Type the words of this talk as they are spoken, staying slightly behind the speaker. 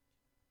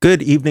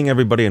Good evening,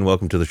 everybody, and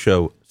welcome to the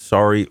show.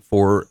 Sorry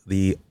for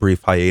the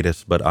brief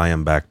hiatus, but I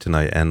am back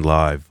tonight and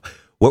live.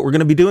 What we're going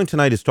to be doing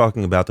tonight is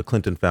talking about the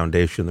Clinton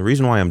Foundation. The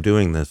reason why I'm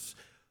doing this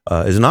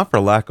is not for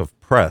lack of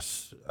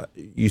press.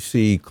 You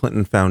see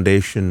Clinton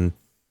Foundation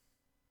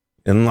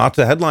in lots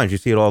of headlines. You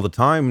see it all the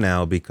time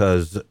now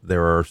because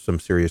there are some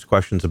serious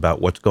questions about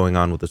what's going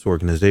on with this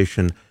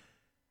organization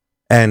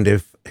and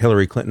if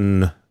Hillary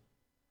Clinton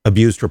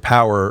abused her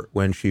power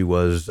when she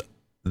was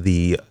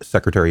the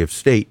Secretary of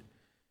State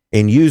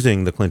in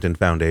using the Clinton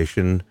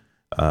Foundation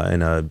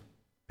in a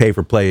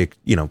pay-for-play,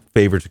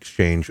 favors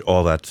exchange,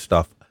 all that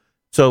stuff.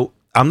 So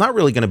I'm not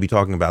really going to be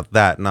talking about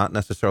that, not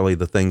necessarily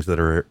the things that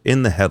are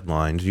in the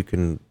headlines. You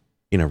can,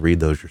 read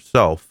those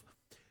yourself.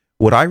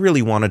 What I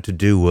really wanted to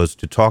do was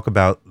to talk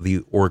about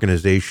the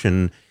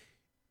organization,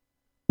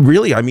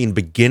 really,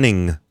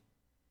 beginning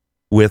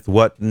with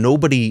what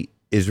nobody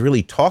is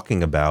really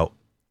talking about,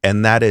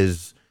 and that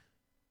is,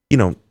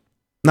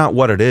 not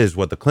what it is,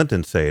 what the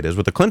Clintons say it is.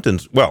 What the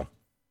Clintons,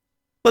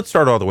 let's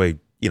start all the way,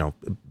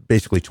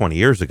 basically 20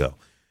 years ago.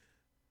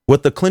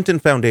 What the Clinton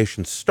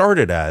Foundation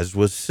started as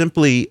was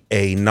simply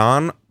a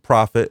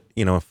non-profit,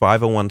 a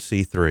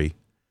 501c3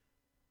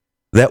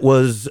 that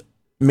was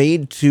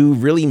made to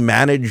really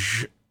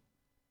manage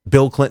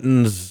Bill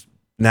Clinton's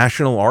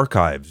national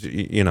archives,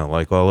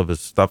 like all of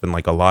his stuff in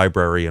like a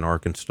library in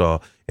Arkansas.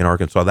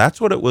 That's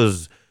what it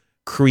was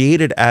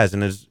created as.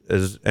 And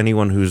as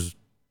anyone who's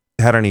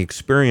had any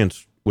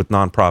experience with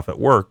nonprofit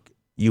work,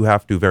 you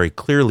have to very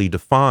clearly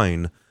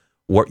define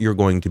what you're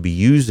going to be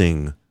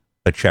using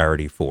a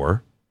charity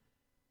for.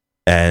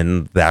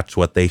 And that's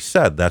what they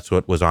said. That's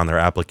what was on their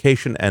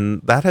application.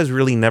 And that has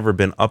really never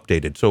been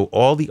updated. So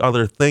all the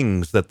other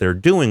things that they're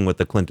doing with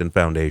the Clinton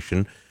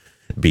Foundation,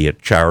 be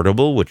it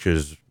charitable, which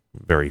is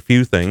very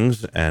few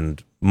things,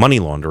 and money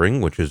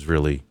laundering, which is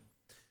really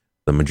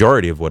the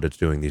majority of what it's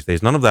doing these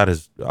days. None of that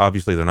is,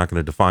 obviously, they're not going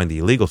to define the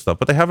illegal stuff,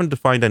 but they haven't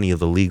defined any of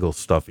the legal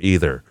stuff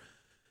either.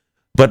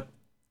 But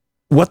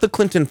what the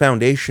Clinton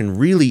Foundation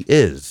really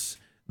is,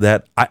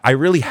 that I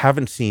really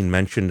haven't seen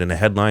mentioned in a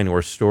headline or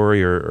a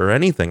story or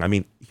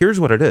anything. Here's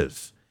what it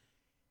is.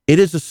 It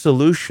is a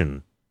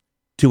solution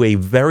to a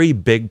very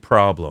big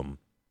problem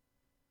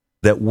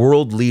that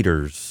world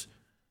leaders,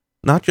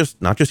 not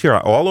just here,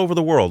 all over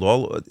the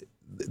world,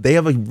 they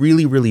have a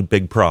really, really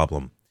big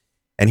problem.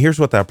 And here's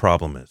what that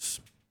problem is.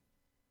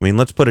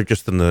 Let's put it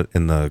just in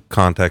the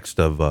context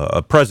of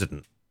a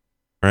president,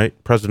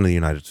 right? President of the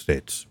United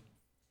States.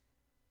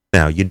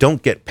 Now, you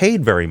don't get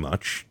paid very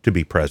much to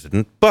be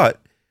president, but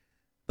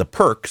the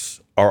perks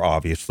are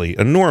obviously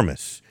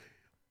enormous.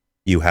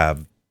 You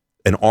have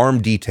an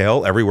armed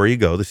detail everywhere you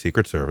go, the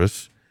Secret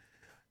Service.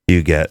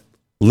 You get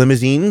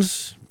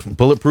limousines,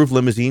 bulletproof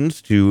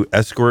limousines to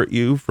escort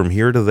you from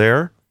here to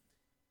there.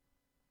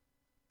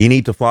 You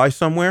need to fly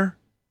somewhere,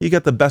 you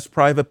get the best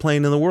private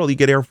plane in the world. You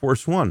get Air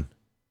Force One.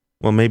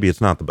 Well, maybe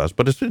it's not the best,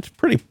 but it's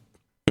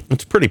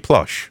pretty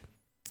plush.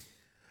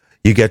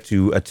 You get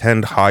to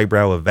attend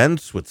highbrow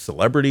events with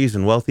celebrities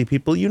and wealthy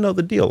people. You know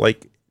the deal.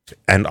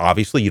 And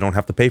obviously you don't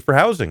have to pay for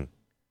housing,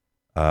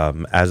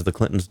 as the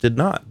Clintons did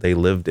not. They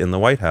lived in the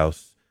White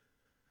House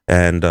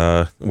and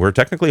were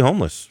technically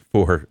homeless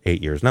for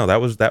 8 years. No,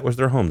 that was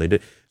their home. They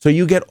did. So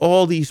you get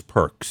all these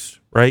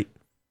perks, right?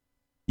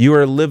 You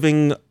are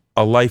living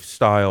a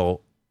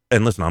lifestyle.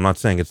 And listen, I'm not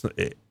saying it's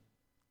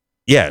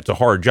a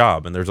hard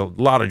job, and there's a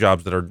lot of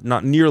jobs that are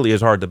not nearly as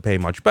hard to pay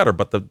much better,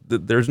 but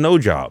there's no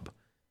job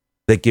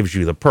that gives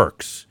you the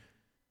perks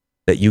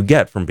that you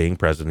get from being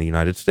president of the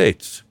United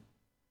States.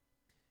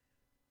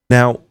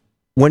 Now,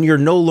 when you're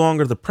no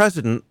longer the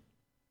president,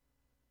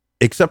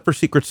 except for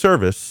Secret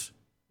Service,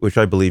 which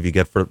I believe you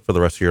get for the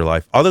rest of your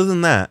life, other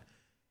than that,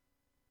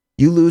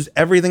 you lose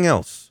everything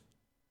else.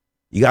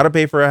 You got to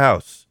pay for a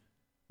house.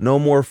 No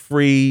more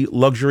free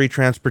luxury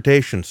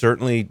transportation.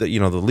 Certainly, the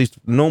least,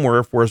 no more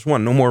Air Force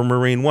One, no more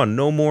Marine One,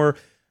 no more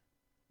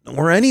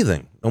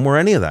anything. No more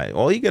any of that.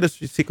 All you get is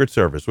Secret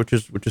Service, which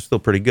is still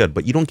pretty good,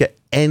 but you don't get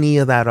any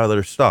of that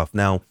other stuff.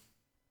 Now,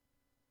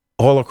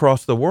 all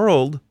across the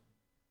world,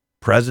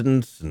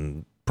 presidents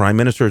and prime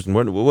ministers and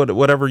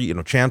whatever,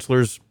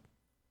 chancellors,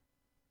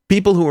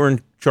 people who are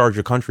in charge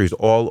of countries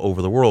all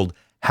over the world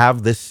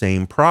have this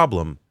same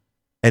problem,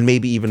 and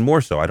maybe even more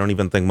so. I don't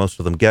even think most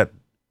of them get,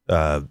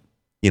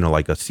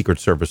 like a Secret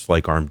Service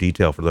like armed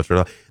detail for this.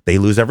 They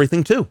lose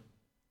everything too.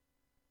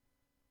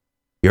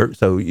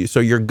 So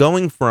you're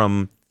going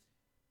from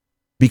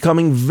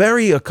becoming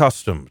very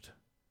accustomed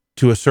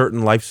to a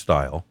certain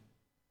lifestyle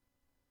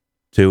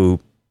to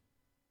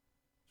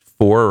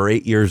 4 or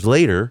 8 years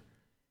later,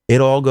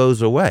 it all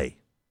goes away.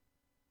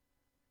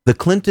 The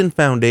Clinton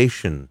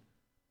Foundation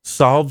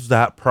solves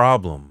that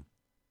problem,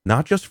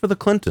 not just for the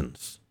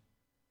Clintons.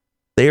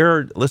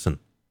 They're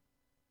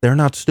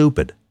not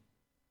stupid.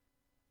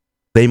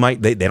 They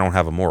don't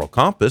have a moral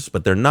compass,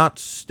 but they're not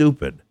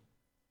stupid.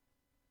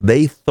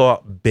 They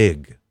thought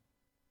big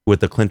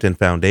with the Clinton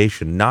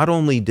Foundation. Not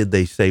only did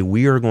they say,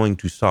 we are going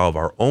to solve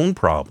our own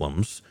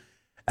problems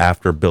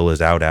after Bill is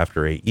out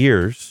after 8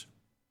 years,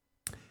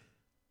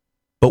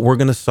 but we're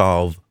going to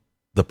solve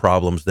the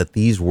problems that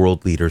these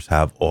world leaders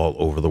have all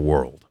over the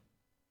world.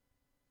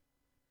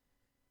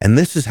 And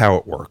this is how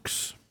it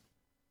works.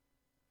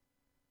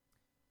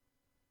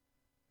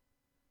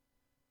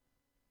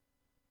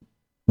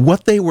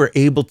 What they were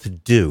able to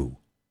do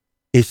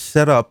is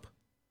set up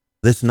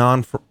this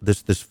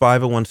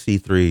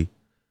 501c3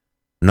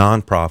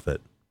 nonprofit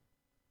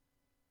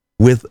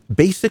with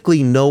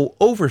basically no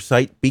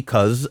oversight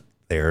because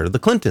they're the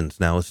Clintons.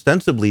 Now,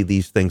 ostensibly,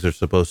 these things are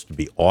supposed to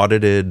be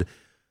audited,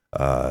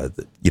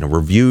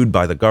 reviewed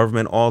by the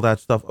government, all that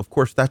stuff. Of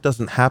course, that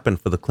doesn't happen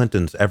for the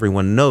Clintons.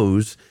 Everyone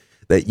knows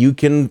that you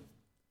can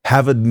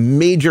have a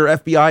major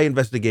FBI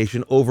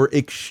investigation over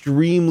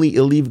extremely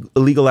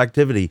illegal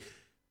activity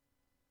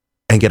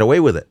and get away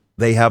with it.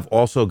 They have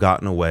also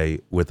gotten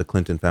away with the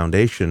Clinton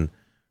Foundation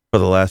for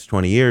the last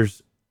 20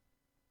 years.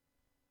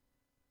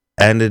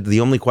 And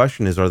the only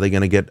question is, are they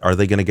going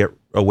to get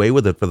away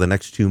with it for the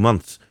next 2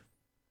 months?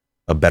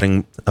 A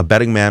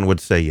betting man would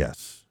say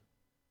yes.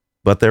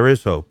 But there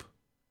is hope.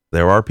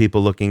 There have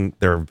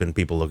been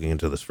people looking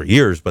into this for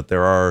years, but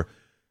there are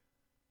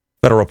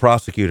federal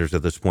prosecutors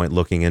at this point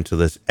looking into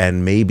this,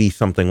 and maybe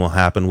something will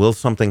happen. Will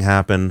something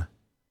happen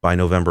by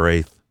November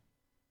 8th?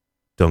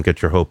 Don't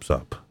get your hopes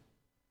up.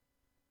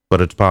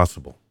 But it's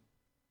possible.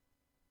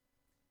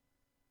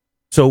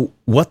 So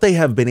what they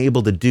have been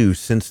able to do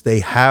since they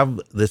have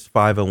this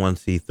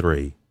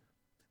 501c3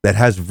 that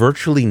has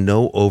virtually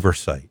no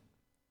oversight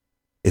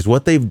is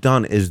what they've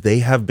done is they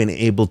have been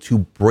able to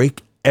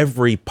break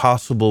every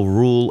possible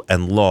rule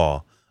and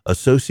law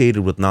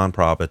associated with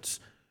nonprofits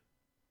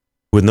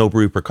with no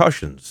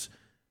repercussions.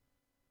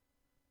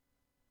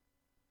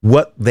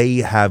 What they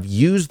have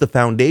used the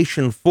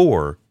foundation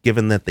for,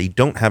 given that they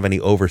don't have any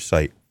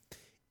oversight,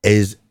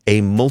 is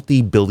a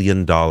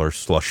multi-billion-dollar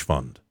slush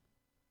fund.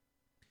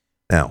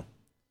 Now,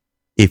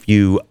 if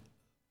you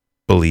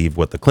believe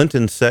what the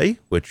Clintons say,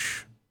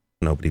 which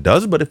nobody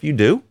does, but if you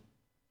do,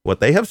 what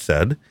they have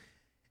said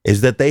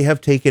is that they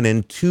have taken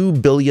in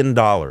 $2 billion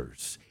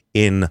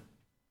in,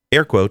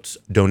 air quotes,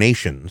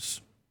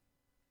 donations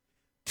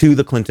to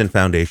the Clinton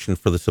Foundation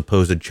for the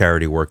supposed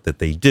charity work that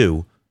they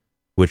do,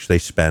 which they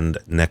spend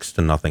next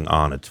to nothing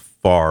on. It's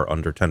far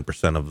under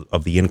 10%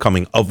 of the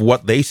incoming of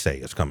what they say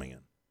is coming in,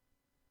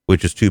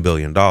 which is $2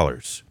 billion.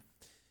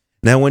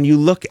 Now, when you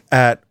look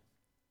at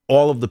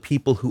all of the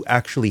people who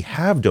actually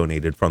have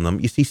donated from them,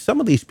 you see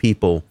some of these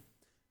people,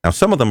 now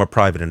some of them are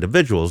private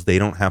individuals. They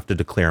don't have to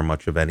declare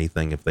much of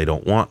anything if they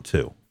don't want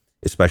to,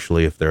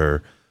 especially if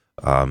they're,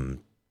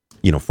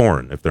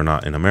 foreign, if they're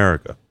not in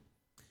America.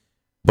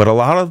 But a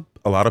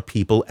lot of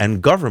people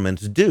and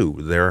governments do.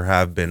 There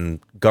have been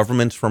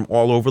governments from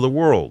all over the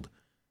world,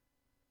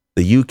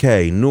 the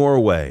UK,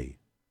 Norway,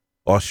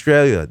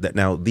 Australia, that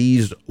now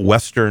these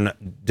Western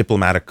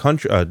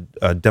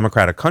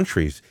democratic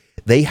countries,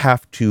 they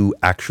have to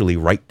actually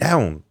write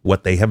down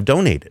what they have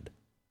donated.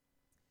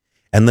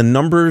 And the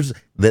numbers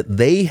that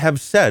they have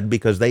said,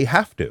 because they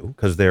have to,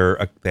 because they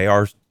are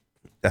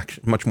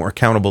actually much more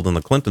accountable than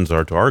the Clintons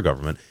are to our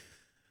government,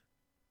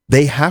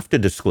 they have to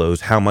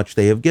disclose how much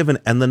they have given.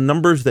 And the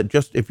numbers that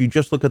if you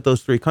just look at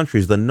those three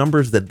countries, the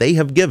numbers that they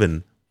have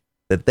given,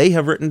 that they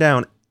have written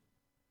down,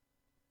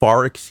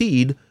 far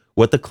exceed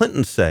what the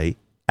Clintons say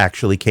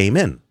actually came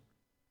in.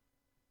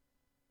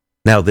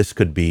 Now, this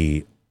could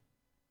be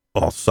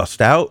all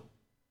sussed out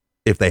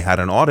if they had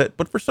an audit,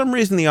 but for some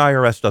reason the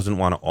IRS doesn't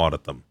want to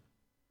audit them.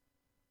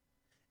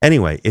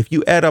 Anyway, if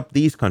you add up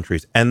these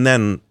countries and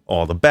then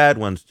all the bad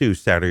ones too,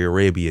 Saudi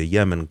Arabia,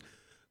 Yemen,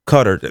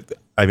 Qatar,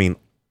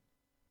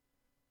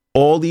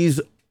 all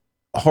these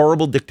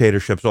horrible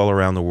dictatorships all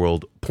around the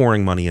world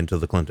pouring money into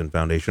the Clinton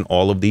Foundation,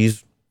 all of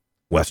these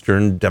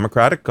Western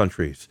democratic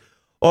countries,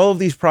 all of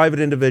these private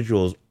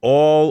individuals,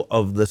 all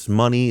of this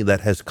money that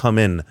has come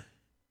in,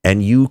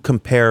 and you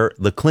compare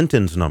the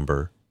Clintons'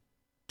 number,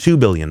 $2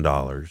 billion,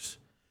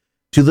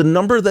 to the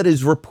number that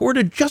is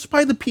reported just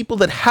by the people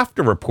that have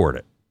to report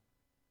it.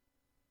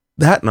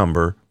 That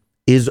number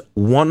is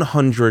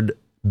 $100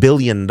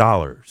 billion.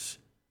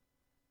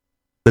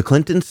 The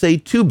Clintons say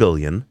 $2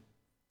 billion.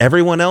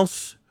 Everyone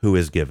else who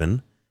is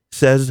given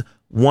says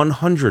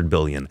 $100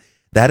 billion.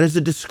 That is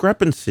a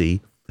discrepancy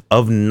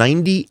of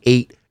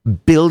 $98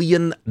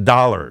 billion.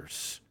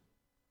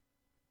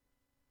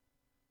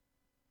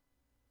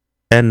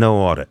 And no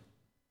audit.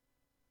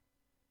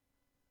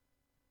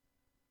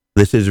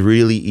 This is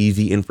really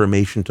easy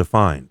information to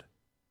find.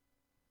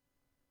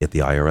 Yet the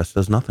IRS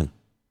does nothing.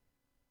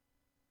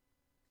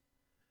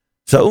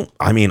 So,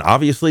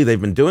 obviously they've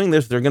been doing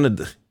this.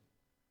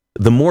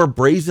 The more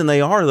brazen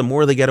they are, the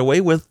more they get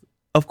away with.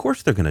 Of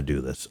course they're going to do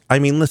this.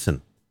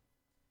 Listen,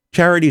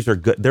 charities are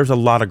good. There's a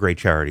lot of great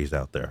charities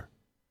out there.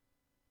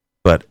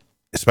 But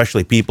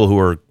especially people who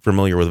are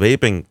familiar with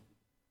vaping,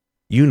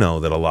 you know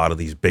that a lot of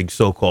these big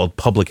so-called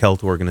public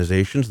health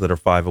organizations that are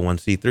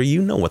 501c3,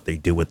 you know what they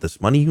do with this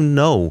money. You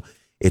know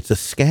it's a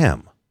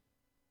scam.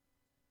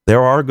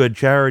 There are good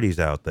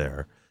charities out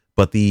there,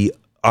 but the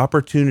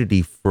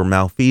opportunity for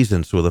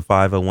malfeasance with a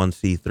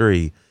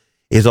 501c3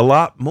 is a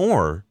lot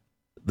more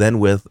than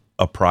with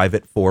a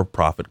private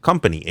for-profit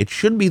company. It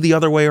should be the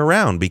other way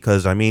around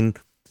because, I mean,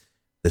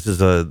 this is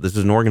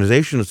an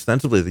organization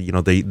ostensibly that, you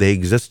know, they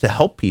exist to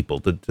help people,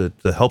 to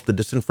help the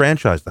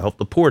disenfranchised, to help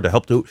the poor, to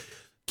help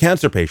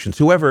cancer patients,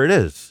 whoever it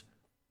is.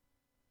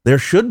 There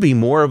should be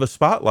more of a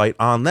spotlight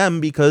on them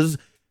because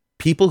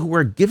people who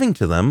are giving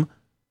to them,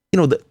 you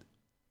know,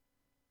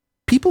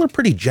 people are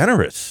pretty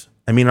generous.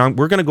 I mean,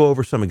 we're going to go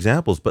over some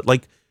examples, but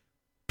like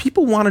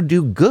people want to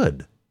do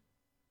good,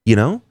 you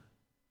know?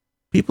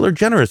 People are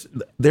generous.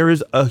 There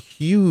is a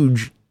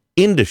huge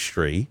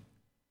industry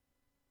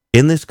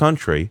in this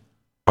country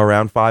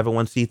around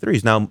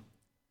 501c3s. Now,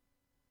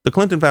 the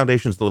Clinton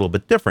Foundation is a little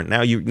bit different.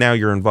 Now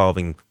you're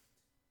involving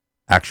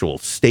actual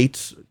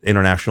states,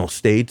 international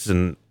states,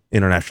 and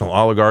international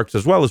oligarchs,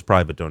 as well as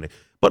private donors.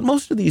 But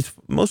most of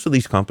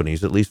these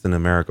companies, at least in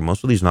America,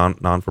 most of these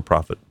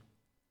non-for-profit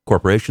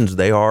corporations,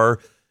 they are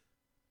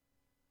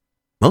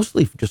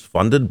mostly just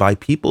funded by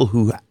people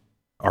who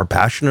are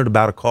passionate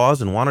about a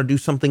cause and want to do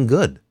something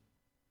good.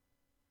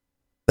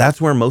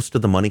 That's where most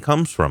of the money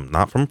comes from,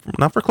 not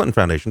for Clinton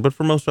Foundation, but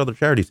for most other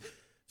charities.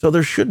 So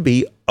there should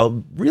be a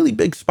really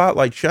big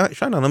spotlight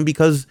shine on them,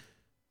 because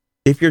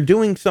if you're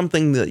doing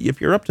something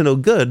if you're up to no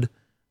good,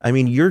 I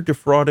mean, you're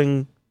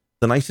defrauding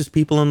the nicest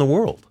people in the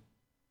world.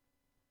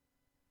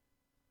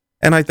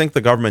 And I think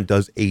the government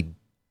does a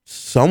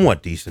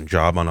somewhat decent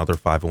job on other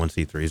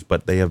 501c3s,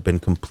 but they have been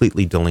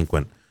completely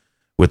delinquent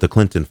with the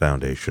Clinton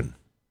Foundation.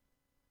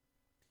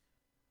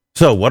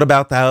 So what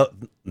about that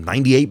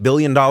 $98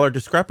 billion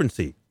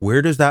discrepancy?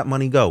 Where does that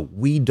money go?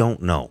 We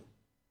don't know.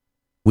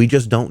 We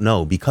just don't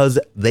know, because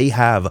they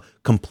have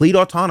complete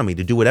autonomy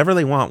to do whatever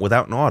they want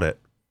without an audit.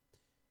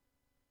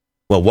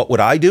 Well, what would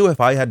I do if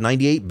I had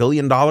 $98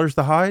 billion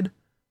to hide?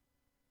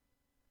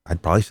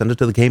 I'd probably send it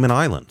to the Cayman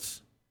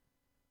Islands.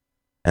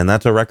 And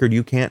that's a record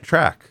you can't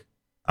track.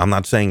 I'm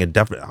not saying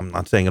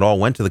it all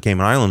went to the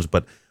Cayman Islands,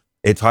 but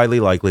it's highly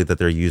likely that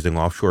they're using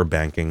offshore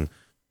banking,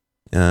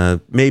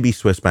 maybe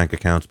Swiss bank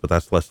accounts, but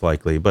that's less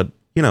likely. But,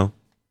 you know,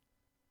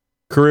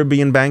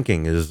 Caribbean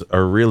banking is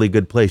a really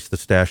good place to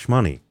stash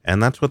money.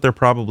 And that's what they're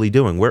probably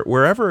doing.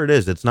 Wherever it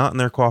is, it's not in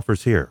their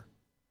coffers here.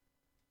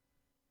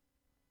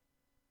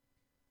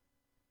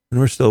 And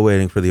we're still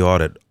waiting for the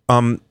audit.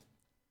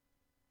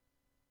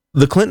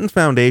 The Clinton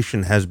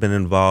Foundation has been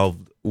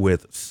involved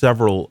with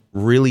several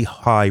really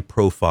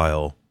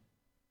high-profile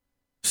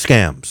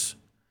scams.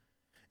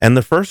 And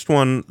the first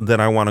one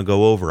that I want to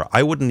go over,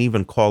 I wouldn't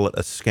even call it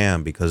a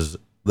scam because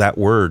that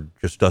word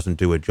just doesn't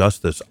do it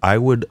justice. I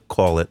would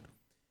call it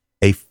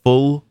a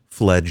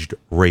full-fledged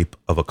rape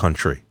of a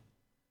country.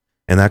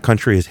 And that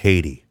country is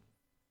Haiti.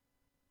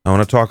 I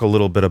want to talk a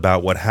little bit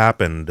about what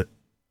happened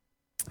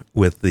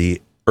with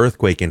the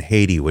earthquake in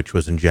Haiti, which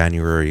was in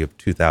January of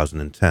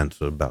 2010,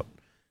 so about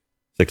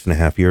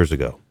 6.5 years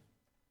ago.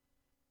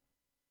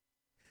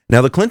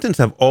 Now, the Clintons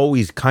have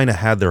always kind of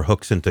had their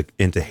hooks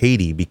into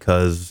Haiti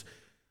because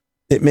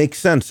it makes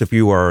sense. If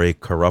you are a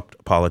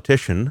corrupt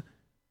politician,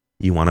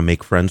 you want to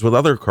make friends with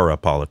other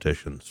corrupt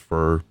politicians.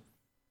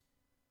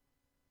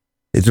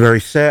 It's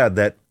very sad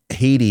that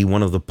Haiti,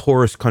 one of the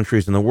poorest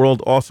countries in the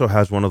world, also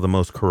has one of the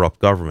most corrupt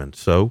governments.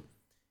 So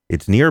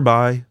it's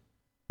nearby.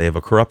 They have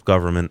a corrupt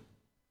government.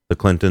 The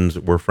Clintons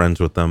were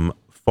friends with them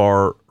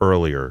far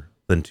earlier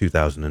than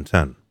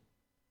 2010.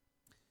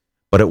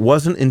 But it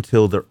wasn't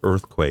until the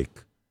earthquake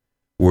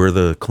where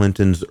the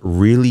Clintons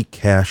really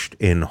cashed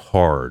in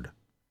hard,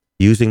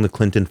 using the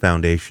Clinton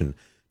Foundation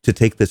to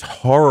take this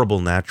horrible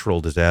natural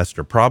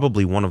disaster,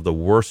 probably one of the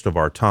worst of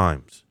our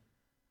times,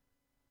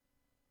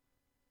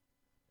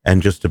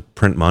 and just to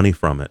print money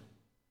from it.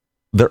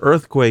 The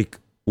earthquake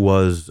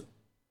was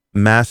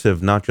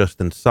massive, not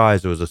just in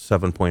size. It was a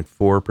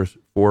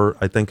 7.4,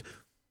 I think.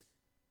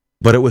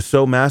 But it was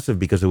so massive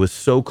because it was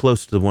so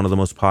close to one of the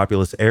most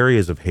populous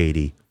areas of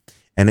Haiti,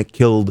 and it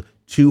killed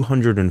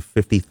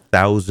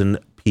 250,000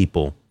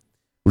 people,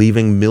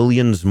 leaving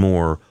millions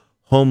more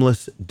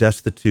homeless,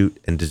 destitute,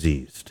 and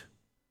diseased.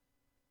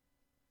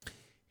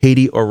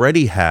 Haiti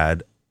already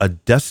had a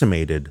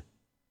decimated,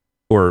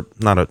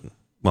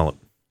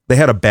 they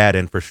had a bad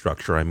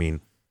infrastructure. I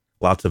mean,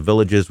 lots of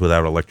villages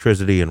without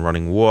electricity and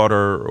running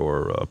water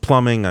or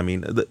plumbing. I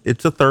mean,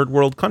 it's a third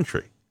world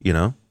country, you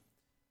know?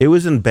 It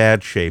was in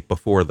bad shape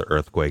before the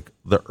earthquake.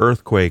 The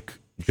earthquake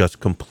just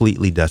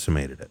completely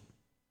decimated it.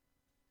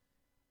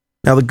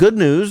 Now, the good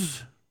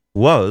news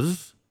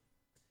was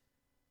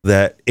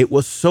that it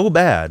was so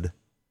bad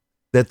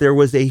that there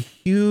was a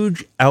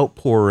huge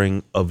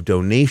outpouring of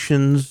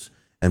donations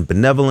and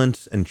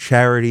benevolence and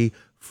charity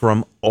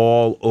from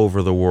all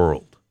over the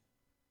world.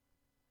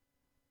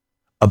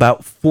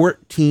 About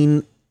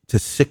 $14 to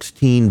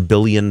 $16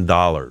 billion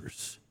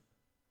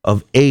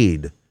of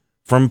aid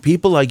from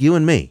people like you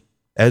and me,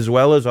 as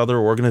well as other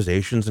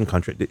organizations and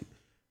countries.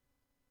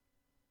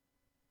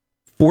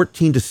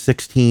 $14 to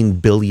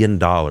 $16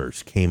 billion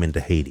came into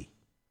Haiti.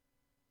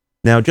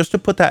 Now, just to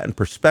put that in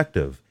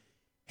perspective,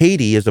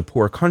 Haiti is a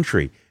poor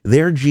country.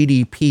 Their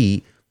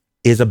GDP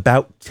is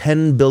about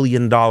 $10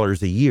 billion a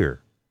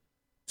year.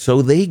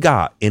 So they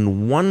got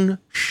in one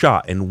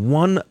shot, in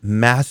one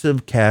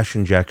massive cash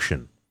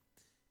injection,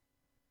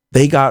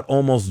 they got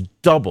almost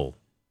double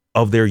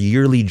of their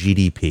yearly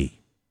GDP.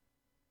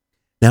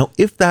 Now,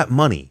 if that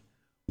money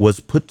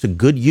was put to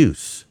good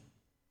use,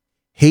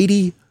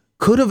 Haiti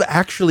could have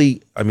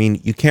actually, I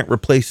mean, you can't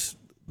replace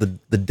the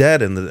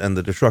debt and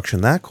the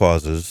destruction that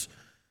causes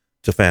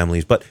to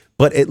families, but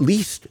at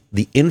least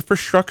the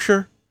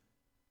infrastructure,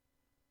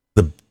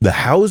 the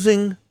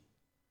housing,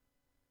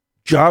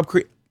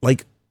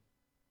 like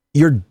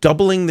you're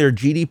doubling their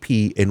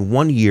GDP in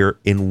 1 year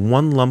in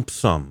one lump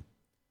sum.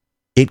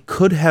 It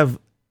could have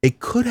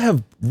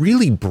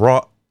really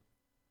brought,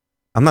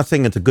 I'm not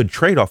saying it's a good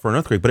trade-off for an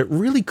earthquake, but it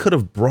really could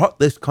have brought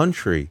this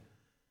country,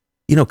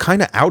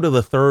 kind of out of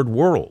the third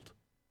world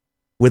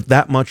with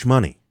that much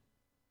money.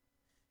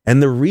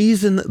 And the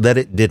reason that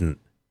it didn't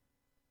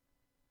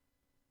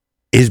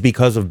is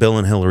because of Bill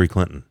and Hillary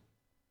Clinton.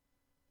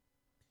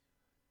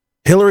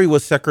 Hillary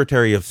was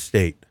Secretary of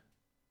State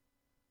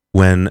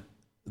when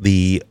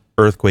the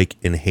earthquake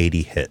in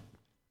Haiti hit.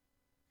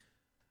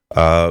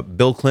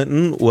 Bill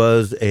Clinton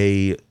was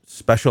a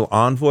special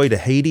envoy to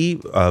Haiti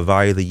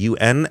via the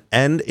UN.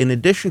 And in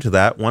addition to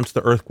that, once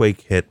the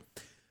earthquake hit,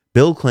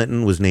 Bill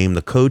Clinton was named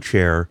the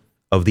co-chair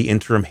of the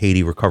Interim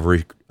Haiti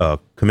Recovery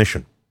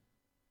Commission.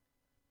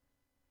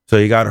 So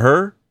you got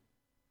her,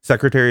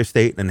 Secretary of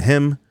State, and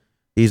him.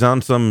 He's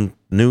on some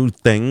new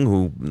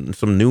thing,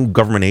 some new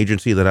government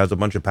agency that has a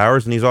bunch of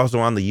powers, and he's also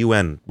on the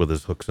UN with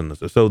his hooks in this.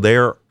 So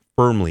they're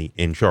firmly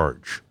in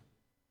charge.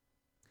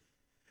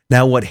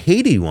 Now, what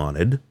Haiti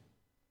wanted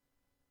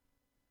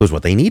was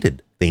what they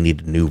needed. They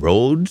needed new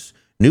roads,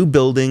 new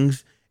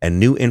buildings, and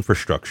new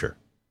infrastructure.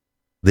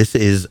 This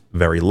is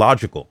very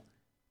logical.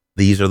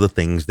 These are the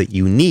things that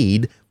you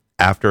need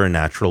after a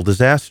natural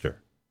disaster.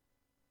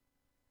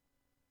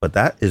 But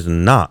that is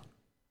not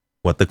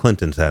what the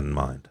Clintons had in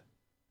mind.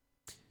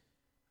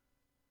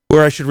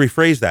 Or I should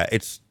rephrase that.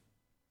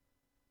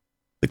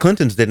 The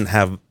Clintons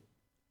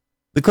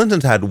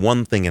had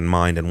one thing in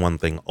mind and one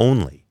thing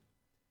only.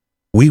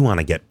 We want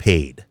to get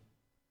paid.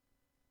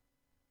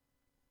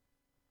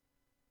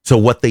 So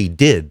what they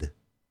did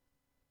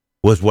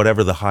was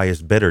whatever the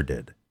highest bidder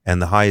did,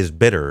 and the highest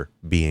bidder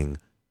being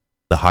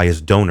the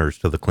highest donors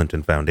to the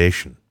Clinton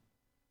Foundation.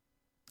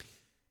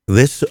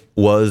 This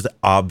was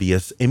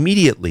obvious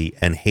immediately,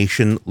 and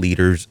Haitian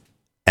leaders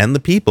and the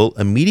people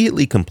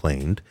immediately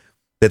complained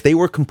that they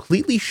were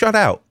completely shut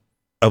out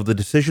of the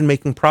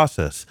decision-making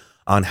process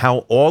on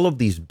how all of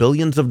these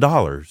billions of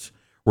dollars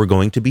were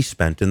going to be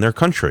spent in their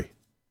country.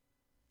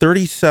 Well,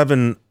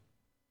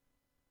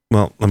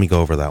 let me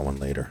go over that one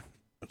later.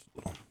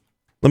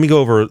 Let me go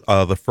over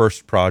the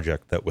first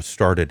project that was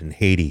started in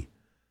Haiti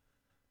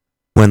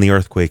when the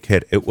earthquake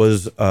hit. It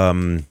was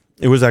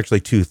actually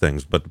two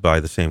things, but by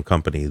the same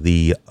company.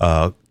 The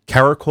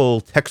Caracol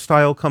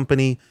Textile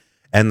Company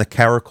and the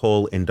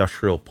Caracol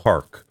Industrial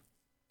Park.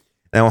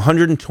 Now,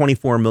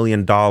 $124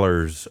 million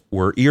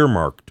were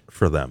earmarked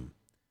for them.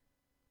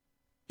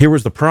 Here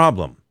was the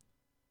problem.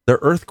 The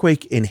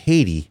earthquake in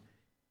Haiti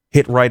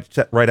hit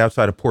right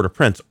outside of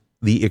Port-au-Prince,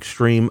 the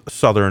extreme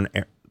southern,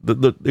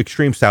 the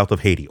extreme south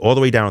of Haiti, all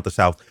the way down at the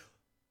south.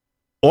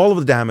 All of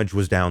the damage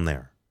was down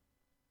there.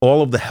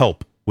 All of the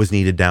help was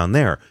needed down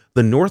there.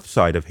 The north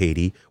side of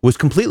Haiti was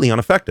completely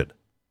unaffected.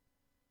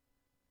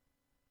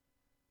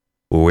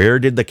 Where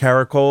did the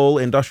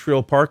Caracol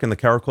Industrial Park and the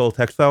Caracol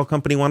Textile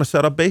Company want to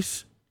set up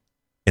base?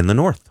 In the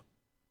north.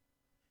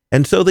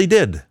 And so they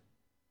did.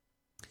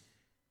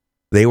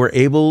 They were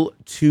able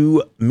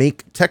to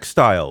make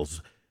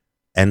textiles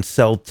and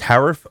sell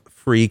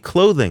tariff-free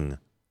clothing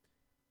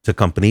to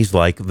companies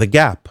like The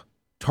Gap,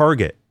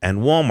 Target, and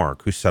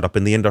Walmart, who set up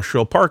in the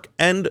industrial park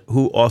and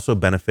who also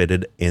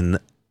benefited in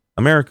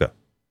America.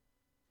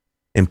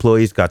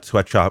 Employees got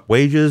sweatshop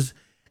wages,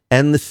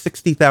 and the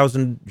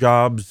 60,000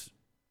 jobs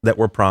that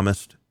were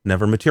promised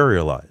never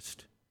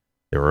materialized.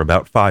 There were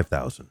about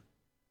 5,000.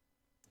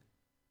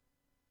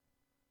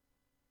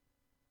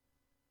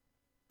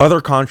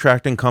 Other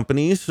contracting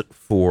companies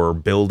for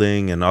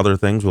building and other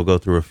things, we'll go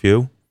through a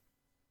few.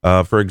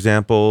 For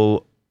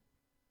example,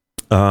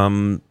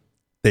 obviously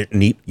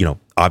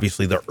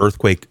the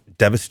earthquake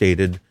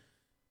devastated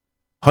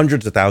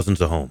hundreds of thousands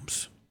of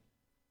homes.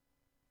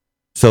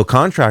 So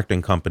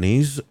contracting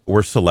companies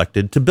were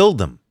selected to build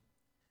them.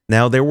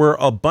 Now, there were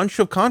a bunch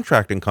of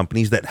contracting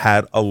companies that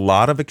had a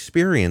lot of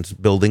experience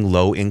building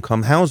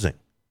low-income housing.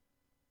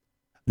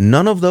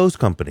 None of those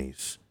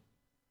companies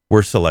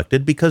were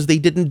selected because they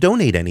didn't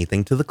donate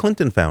anything to the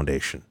Clinton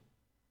Foundation.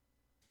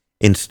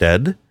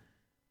 Instead,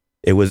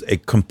 it was a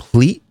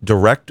complete,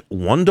 direct,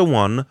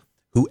 one-to-one.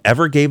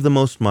 Whoever gave the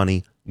most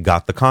money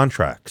got the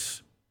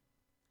contracts.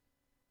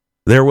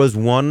 There was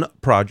one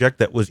project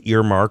that was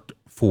earmarked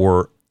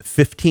for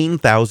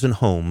 15,000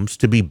 homes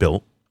to be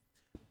built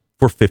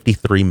for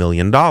 $53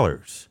 million.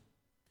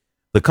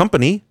 The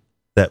company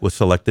that was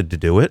selected to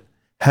do it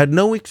had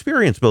no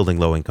experience building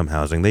low-income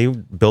housing. They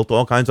built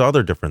all kinds of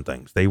other different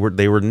things. They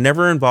were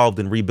never involved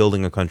in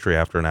rebuilding a country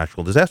after a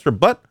natural disaster,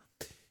 but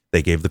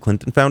they gave the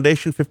Clinton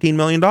Foundation $15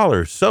 million.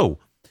 So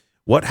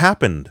What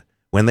happened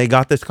when they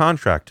got this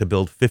contract to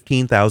build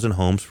 15,000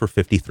 homes for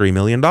 $53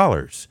 million?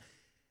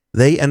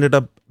 They ended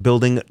up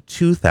building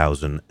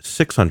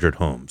 2,600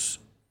 homes.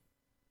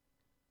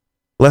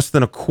 Less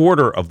than a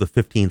quarter of the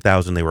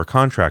 15,000 they were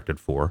contracted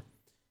for.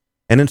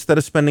 And instead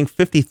of spending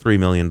 $53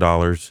 million,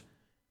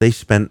 they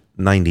spent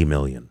 $90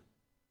 million.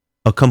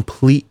 A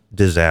complete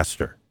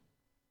disaster.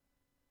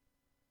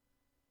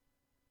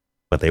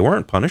 But they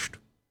weren't punished.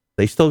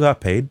 They still got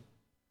paid.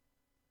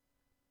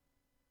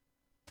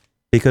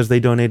 Because they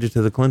donated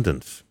to the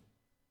Clintons.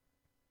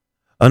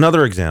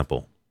 Another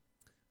example,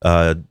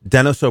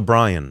 Dennis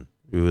O'Brien,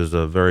 who was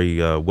a very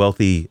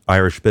wealthy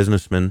Irish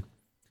businessman,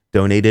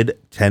 donated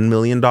 $10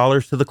 million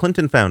to the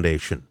Clinton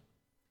Foundation.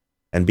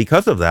 And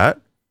because of that,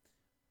 a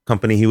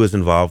company he was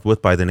involved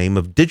with by the name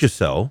of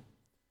Digicel,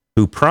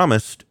 who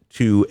promised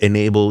to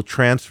enable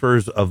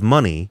transfers of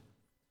money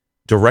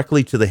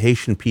directly to the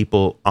Haitian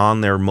people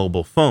on their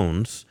mobile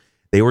phones,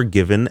 they were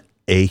given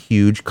a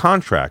huge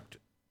contract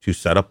to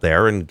set up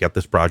there and get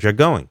this project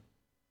going.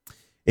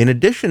 In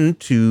addition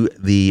to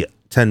the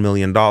 $10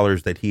 million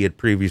that he had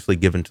previously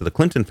given to the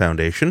Clinton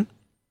Foundation,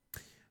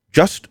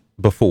 just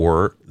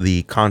before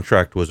the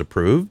contract was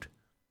approved,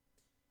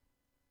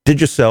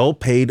 Digicel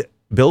paid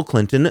Bill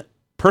Clinton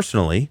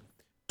personally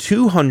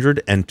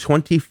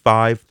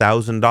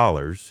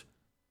 $225,000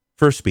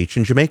 for a speech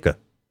in Jamaica.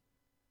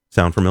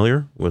 Sound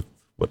familiar with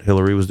what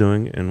Hillary was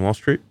doing in Wall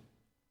Street?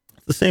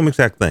 It's the same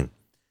exact thing.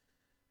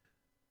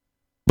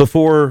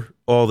 Before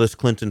all this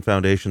Clinton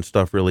Foundation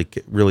stuff really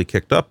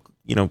kicked up,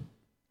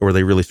 or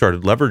they really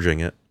started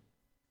leveraging it,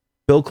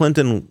 Bill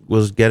Clinton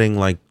was getting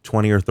like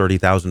 $20,000 or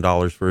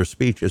 $30,000 for a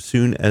speech as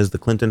soon as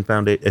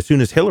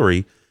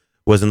Hillary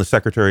was in the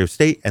Secretary of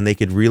State, and they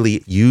could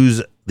really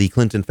use the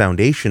Clinton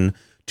Foundation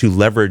to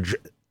leverage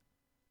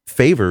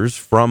favors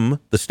from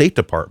the State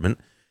Department.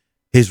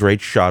 His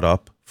rates shot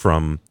up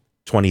from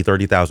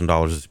 $20,000,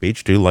 $30,000 a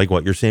speech to like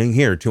what you're seeing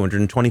here,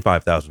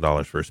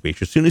 $225,000 for a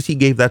speech. As soon as he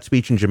gave that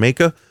speech in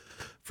Jamaica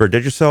for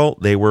Digicel,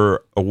 they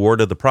were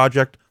awarded the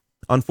project.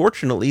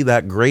 Unfortunately,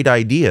 that great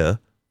idea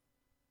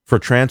for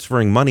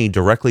transferring money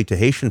directly to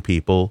Haitian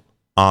people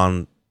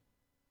on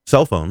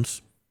cell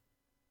phones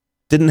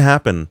didn't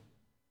happen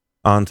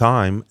on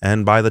time.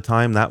 And by the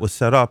time that was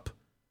set up,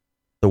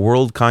 the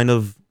world kind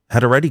of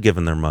had already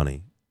given their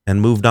money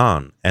and moved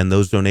on. And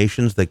those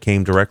donations that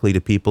came directly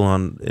to people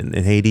in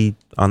Haiti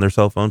on their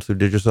cell phones through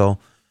Digicel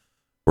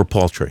were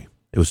paltry.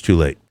 It was too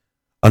late.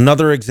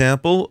 Another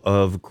example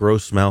of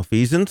gross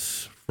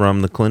malfeasance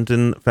from the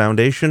Clinton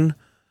Foundation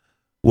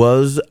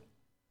was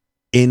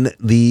in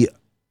the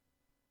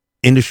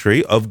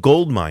industry of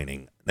gold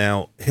mining.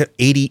 Now,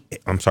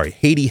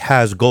 Haiti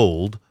has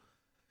gold,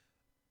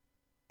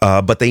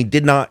 but they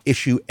did not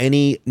issue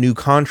any new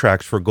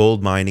contracts for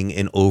gold mining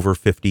in over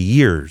 50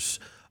 years.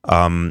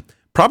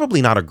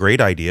 Probably not a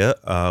great idea.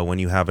 When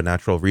you have a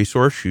natural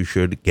resource, you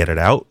should get it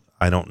out.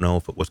 I don't know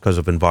if it was because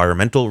of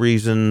environmental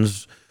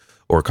reasons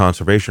or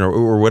conservation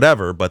or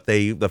whatever, but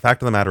the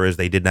fact of the matter is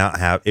they did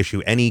not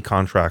issue any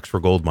contracts for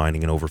gold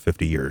mining in over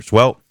 50 years.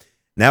 Well,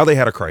 now they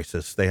had a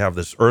crisis. They have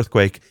this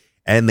earthquake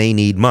and they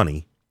need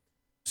money.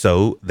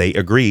 So they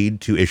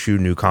agreed to issue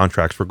new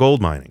contracts for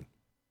gold mining.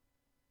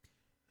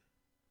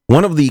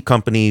 One of the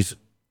companies,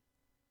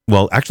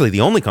 well, actually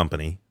the only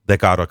company that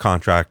got a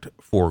contract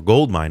for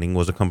gold mining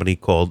was a company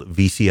called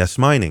VCS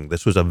Mining.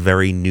 This was a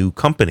very new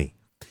company.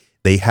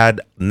 They had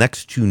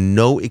next to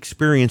no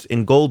experience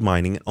in gold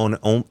mining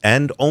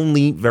and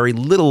only very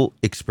little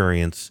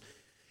experience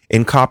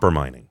in copper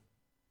mining.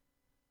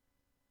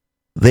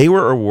 They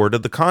were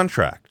awarded the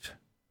contract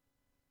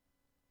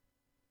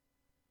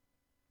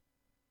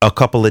a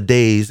couple of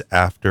days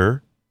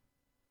after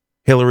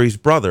Hillary's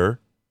brother,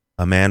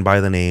 a man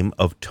by the name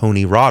of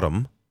Tony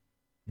Rodham,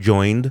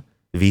 joined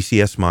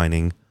VCS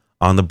Mining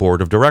on the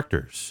board of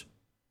directors.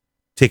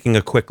 Taking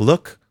a quick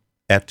look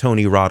at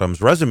Tony Rodham's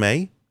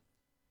resume,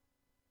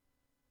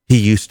 he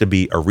used to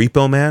be a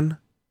repo man,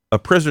 a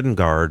prison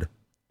guard,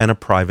 and a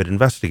private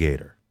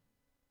investigator.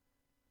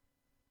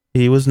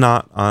 He was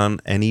not on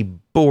any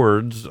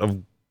boards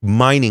of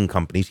mining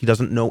companies. He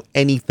doesn't know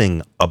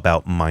anything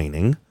about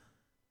mining.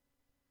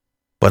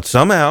 But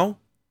somehow,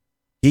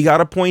 he got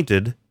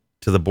appointed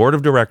to the board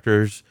of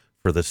directors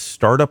for the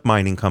startup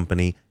mining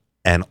company,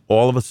 and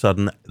all of a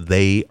sudden,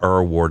 they are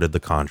awarded the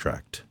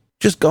contract.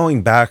 Just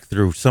going back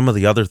through some of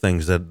the other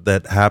things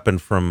that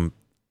happened from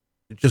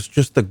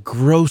just the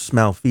gross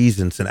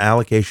malfeasance and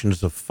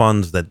allocations of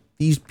funds that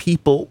these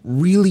people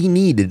really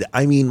needed.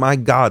 I mean, my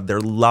God, their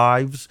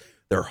lives,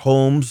 their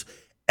homes,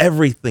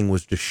 everything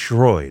was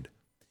destroyed.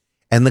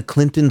 And the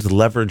Clintons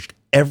leveraged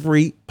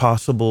every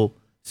possible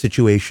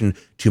situation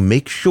to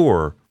make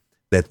sure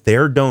that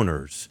their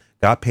donors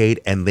got paid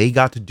and they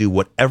got to do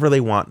whatever they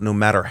want, no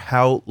matter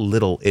how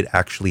little it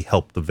actually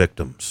helped the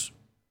victims.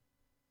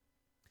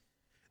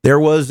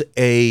 There was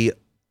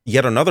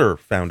yet another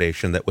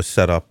foundation that was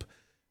set up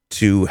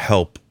to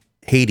help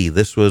Haiti.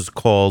 This was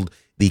called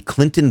the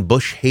Clinton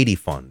Bush Haiti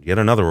Fund, yet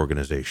another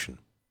organization.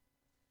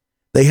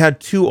 They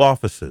had two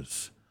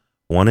offices,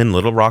 one in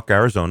Little Rock,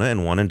 Arizona,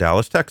 and one in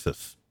Dallas,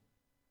 Texas.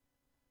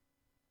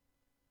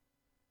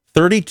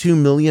 $32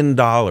 million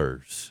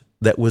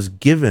that was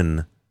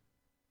given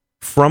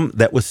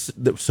that was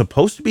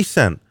supposed to be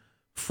sent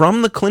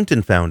from the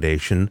Clinton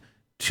Foundation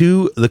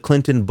to the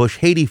Clinton Bush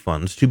Haiti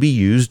funds to be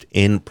used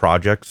in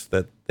projects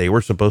that they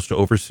were supposed to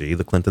oversee,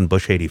 the Clinton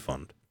Bush Haiti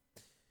Fund.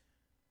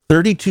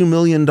 $32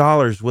 million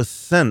was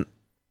sent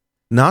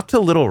not to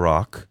Little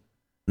Rock,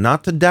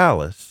 not to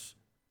Dallas,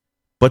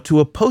 but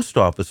to a post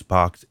office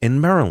box in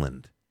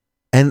Maryland.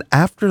 And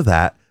after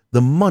that,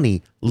 the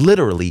money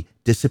literally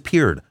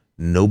disappeared.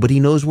 Nobody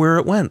knows where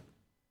it went.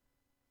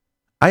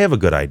 I have a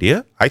good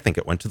idea. I think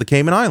it went to the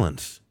Cayman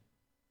Islands.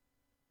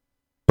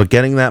 But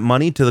getting that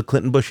money to the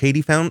Clinton Bush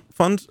Haiti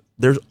funds,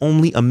 there's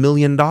only $1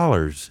 million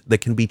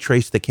that can be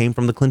traced that came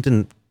from the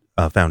Clinton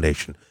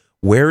Foundation.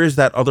 Where is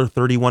that other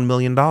 $31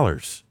 million?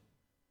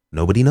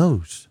 Nobody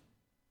knows.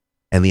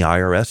 And the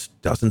IRS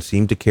doesn't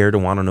seem to care to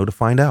want to know to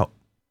find out.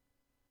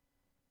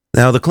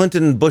 Now, the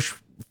Clinton Bush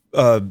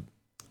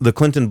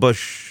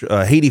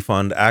Haiti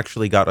Fund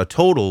actually got a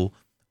total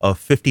of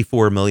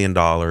 $54 million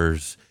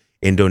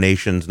in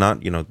donations.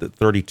 Not, the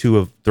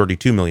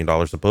 $32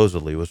 million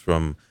supposedly was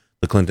from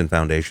the Clinton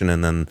Foundation,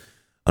 and then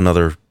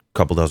another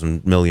couple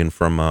dozen million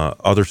from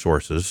other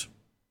sources.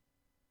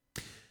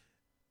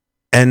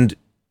 And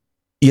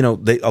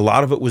a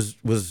lot of it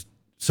was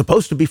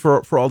supposed to be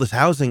for all this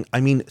housing.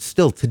 I mean,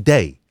 still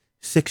today,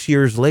 6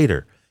 years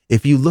later,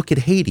 if you look at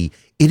Haiti,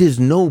 it is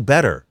no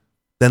better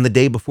than the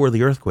day before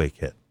the earthquake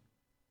hit.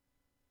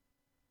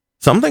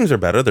 Some things are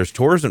better. There's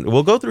tourism.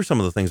 We'll go through some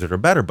of the things that are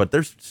better, but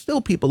there's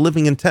still people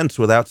living in tents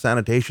without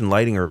sanitation,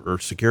 lighting, or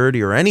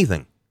security or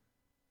anything.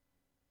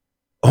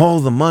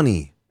 All the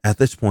money at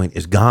this point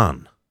is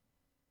gone.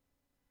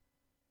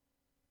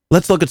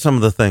 Let's look at some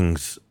of the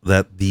things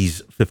that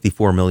these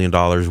 $54 million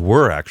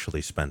were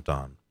actually spent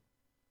on.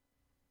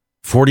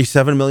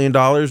 $47 million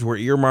were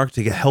earmarked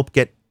to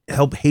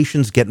help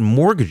Haitians get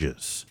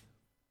mortgages.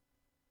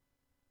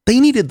 They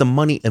needed the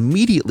money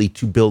immediately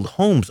to build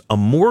homes. A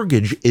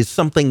mortgage is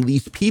something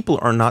these people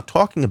are not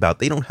talking about.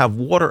 They don't have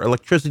water,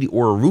 electricity,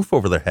 or a roof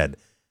over their head.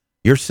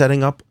 You're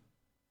setting up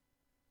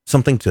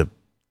something to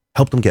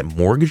help them get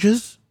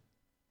mortgages?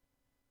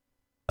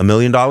 $1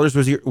 million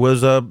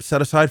was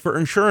set aside for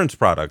insurance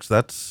products.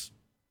 That's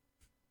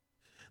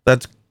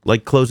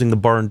like closing the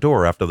barn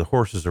door after the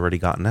horse has already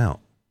gotten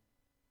out.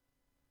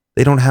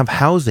 They don't have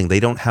housing.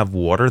 They don't have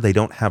water. They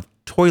don't have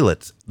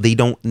toilets. They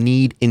don't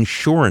need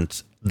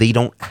insurance. They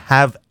don't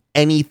have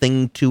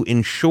anything to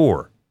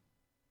insure.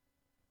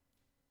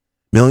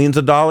 Millions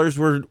of dollars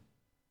were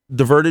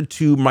diverted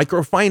to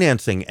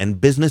microfinancing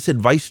and business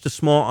advice to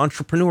small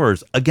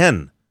entrepreneurs.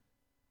 Again,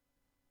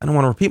 I don't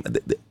want to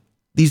repeat.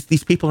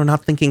 These people are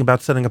not thinking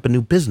about setting up a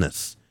new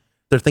business.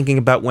 They're thinking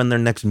about when their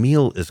next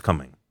meal is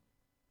coming.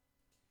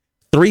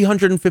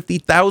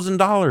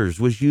 $350,000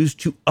 was used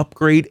to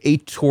upgrade a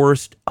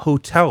tourist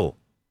hotel.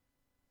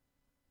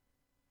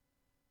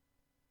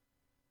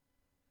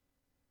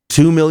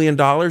 $2 million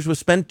was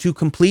spent to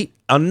complete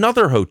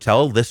another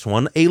hotel, this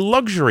one a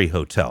luxury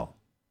hotel.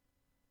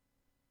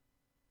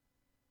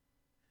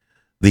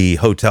 The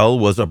hotel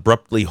was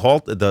abruptly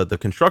halted. The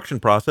construction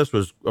process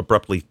was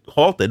abruptly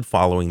halted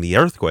following the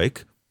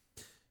earthquake,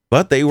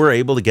 but they were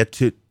able to get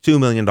to $2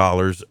 million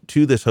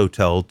to this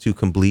hotel to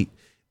complete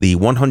the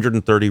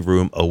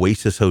 130-room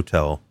Oasis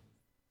Hotel,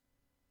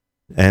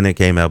 and it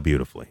came out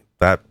beautifully.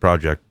 That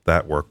project,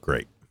 that worked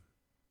great.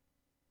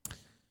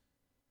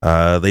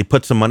 They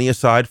put some money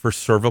aside for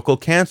cervical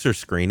cancer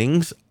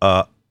screenings.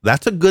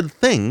 That's a good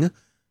thing,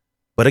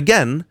 but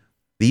again,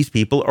 these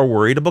people are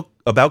worried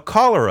about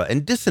cholera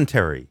and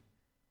dysentery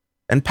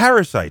and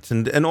parasites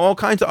and all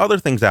kinds of other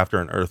things after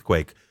an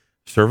earthquake.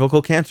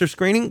 Cervical cancer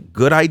screening,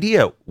 good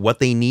idea. What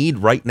they need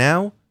right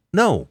now?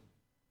 No.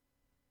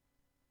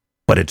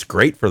 But it's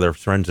great for their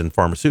friends in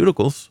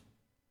pharmaceuticals,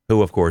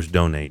 who, of course,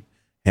 donate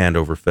hand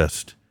over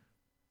fist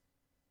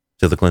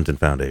to the Clinton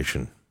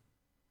Foundation.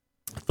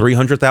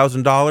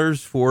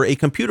 $300,000 for a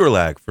computer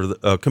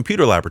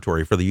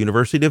laboratory for the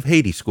University of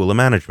Haiti School of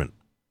Management.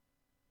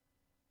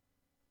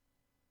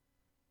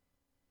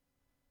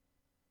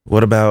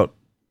 What about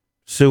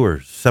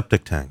sewers,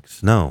 septic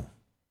tanks? No.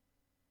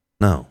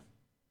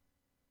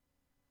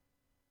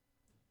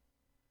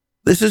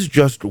 This is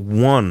just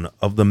one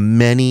of the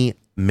many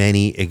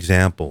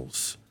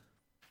examples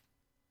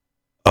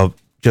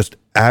of just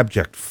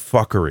abject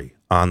fuckery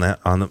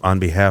on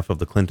behalf of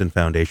the Clinton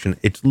Foundation.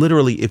 It's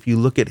literally, if you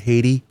look at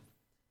Haiti,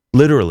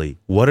 literally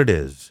what it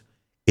is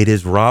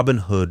Robin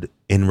Hood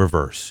in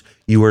reverse.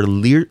 You are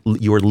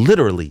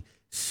literally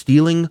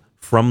stealing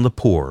from the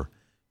poor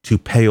to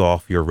pay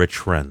off your rich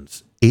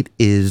friends. It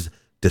is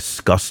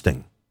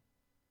disgusting.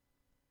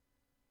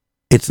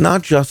 It's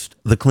not just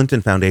the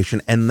Clinton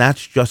Foundation, and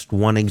that's just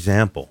one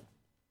example.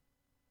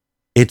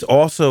 It's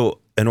also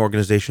an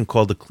organization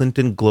called the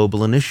Clinton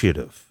Global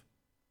Initiative.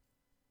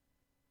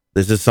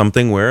 This is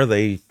something where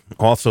they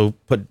also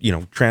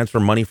transfer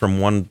money from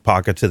one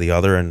pocket to the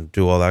other and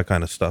do all that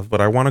kind of stuff.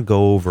 But I want to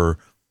go over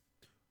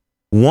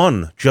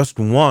just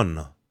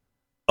one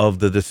of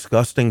the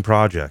disgusting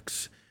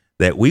projects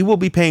that we will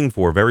be paying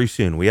for very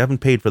soon. We haven't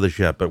paid for this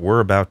yet, but we're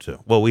about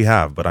to. Well, we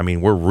have, but I mean,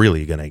 we're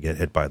really going to get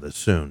hit by this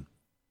soon.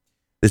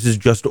 This is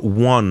just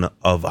one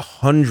of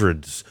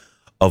hundreds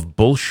of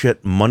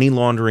bullshit money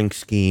laundering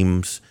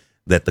schemes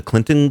that the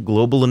Clinton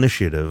Global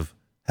Initiative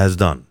has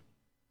done.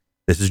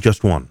 This is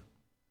just one.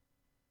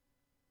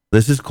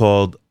 This is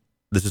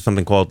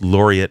something called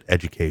laureate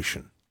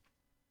education.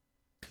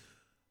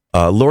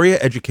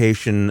 Laureate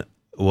education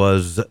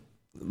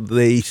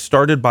they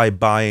started by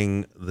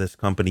buying this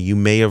company. You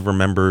may have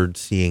remembered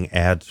seeing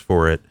ads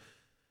for it,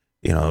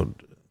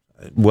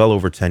 well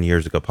over 10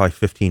 years ago, probably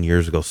 15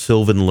 years ago.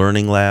 Sylvan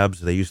Learning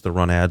Labs, they used to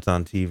run ads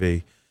on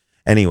TV.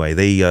 Anyway,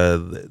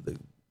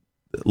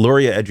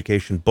 Laureate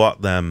Education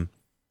bought them,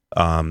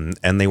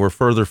 and they were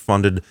further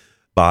funded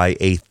by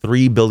a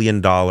 $3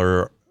 billion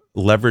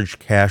leveraged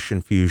cash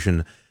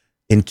infusion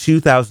in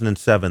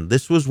 2007.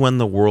 This was when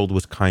the world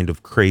was kind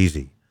of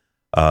crazy.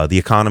 The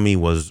economy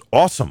was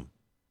awesome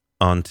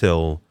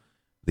until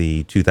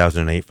the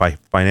 2008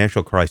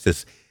 financial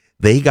crisis.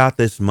 They got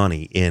this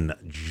money in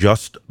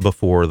just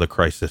before the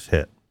crisis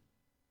hit.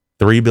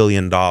 $3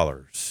 billion.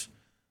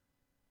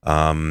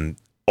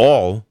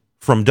 All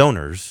from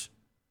donors.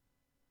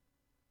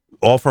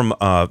 All from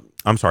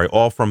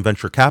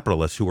venture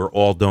capitalists who were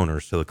all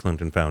donors to the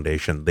Clinton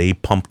Foundation. They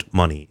pumped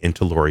money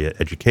into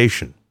Laureate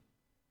Education.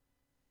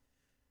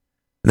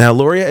 Now,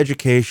 Laureate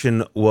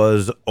Education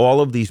was all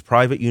of these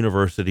private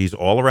universities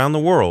all around the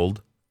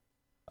world,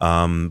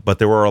 but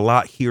there were a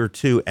lot here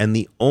too. And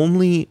the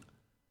only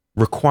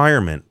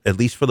requirement, at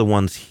least for the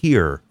ones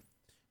here,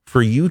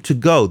 for you to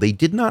go, they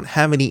did not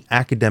have any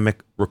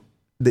academic.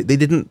 They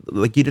didn't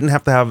you didn't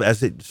have to have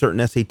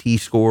certain SAT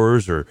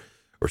scores or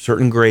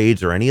certain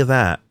grades or any of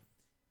that.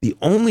 The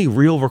only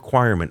real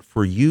requirement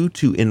for you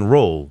to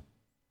enroll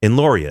in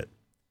Laureate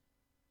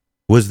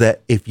was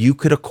that if you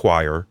could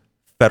acquire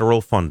federal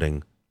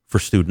funding for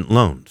student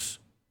loans.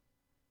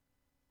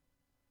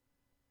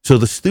 So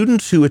the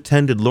students who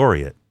attended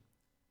Laureate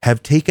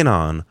have taken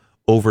on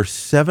over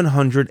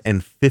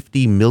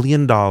 $750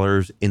 million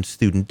in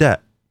student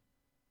debt.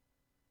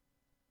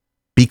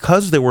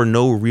 Because there were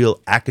no real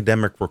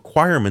academic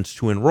requirements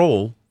to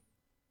enroll,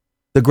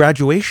 the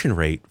graduation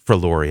rate for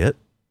Laureate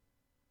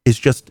is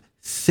just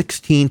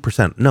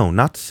 16%. No,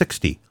 not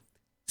 60.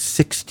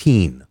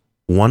 16.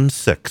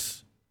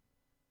 1-6.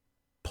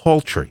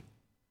 Paltry.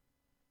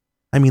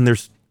 I mean,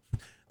 there's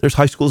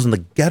high schools in the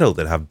ghetto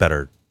that have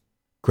better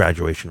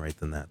graduation rate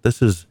than that.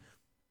 This is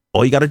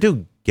all you got to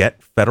do.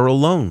 Get federal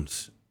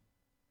loans,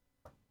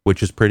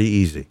 which is pretty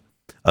easy.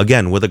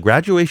 Again, with a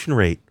graduation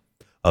rate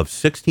of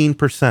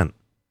 16%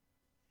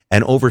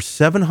 and over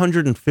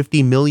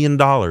 $750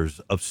 million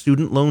of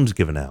student loans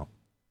given out,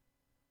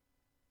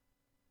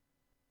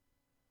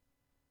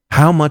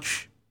 how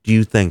much do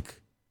you think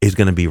is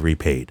going to be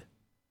repaid?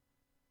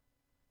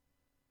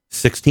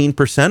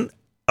 16%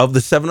 of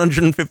the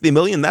 $750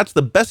 million? That's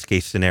the best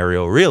case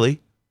scenario, really.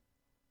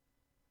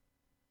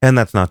 And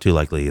that's not too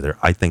likely either.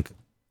 I think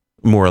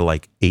more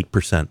like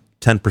 8%,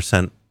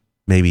 10%,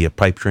 maybe a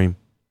pipe dream.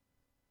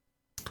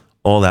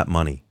 All that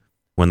money.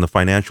 When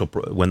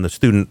the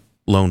student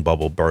loan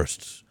bubble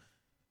bursts,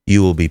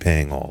 you will be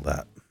paying all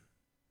that.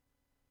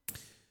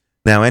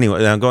 Now,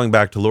 going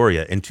back to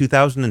Laureate, in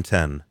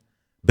 2010,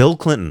 Bill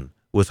Clinton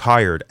was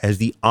hired as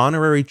the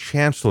honorary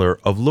chancellor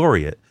of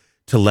Laureate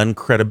to lend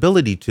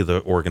credibility to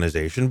the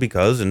organization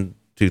because in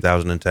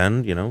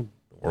 2010, the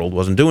world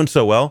wasn't doing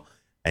so well,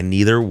 and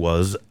neither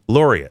was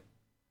Laureate.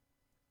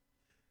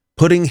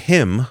 Putting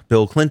him,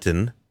 Bill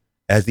Clinton,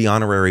 as the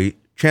honorary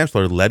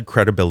chancellor led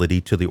credibility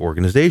to the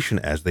organization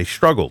as they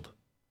struggled.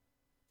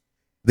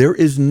 There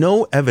is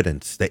no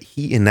evidence that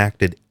he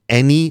enacted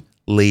any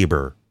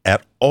labor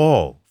at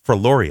all for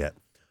Laureate,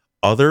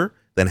 other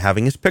than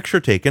having his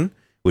picture taken,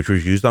 which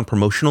was used on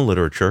promotional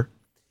literature,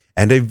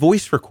 and a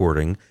voice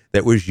recording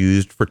that was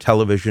used for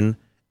television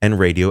and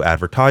radio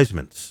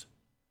advertisements.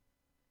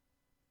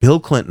 Bill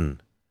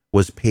Clinton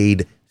was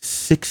paid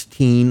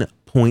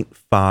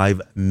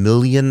 $16.5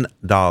 million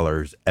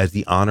as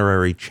the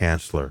honorary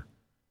chancellor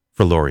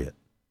for Laureate.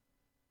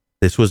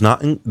 This was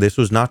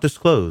not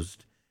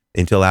disclosed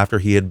until after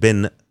he had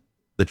been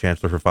the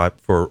chancellor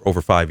for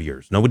over 5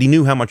 years. Nobody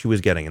knew how much he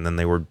was getting, and then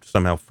they were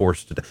somehow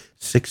forced to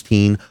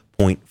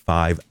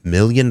 $16.5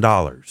 million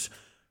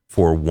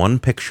for one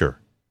picture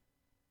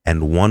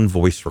and one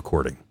voice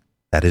recording.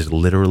 That is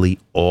literally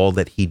all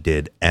that he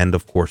did, and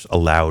of course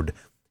allowed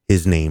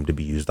his name to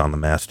be used on the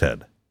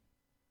masthead.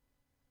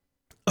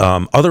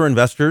 Other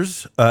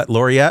investors at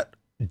Laureate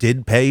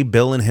did pay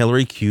Bill and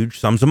Hillary huge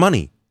sums of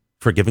money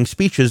for giving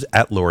speeches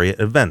at Laureate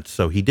events,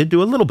 so he did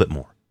do a little bit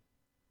more.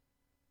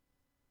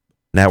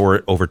 Now we're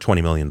at over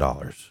 $20 million,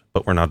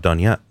 but we're not done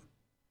yet.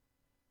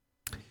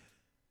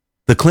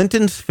 The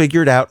Clintons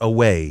figured out a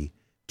way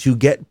to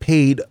get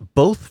paid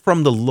both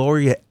from the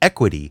Laureate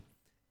equity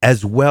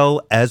as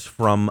well as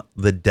from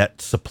the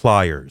debt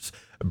suppliers.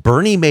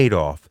 Bernie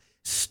Madoff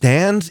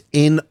stands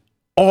in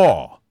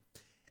awe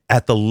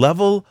at the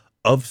level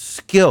of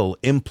skill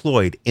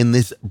employed in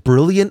this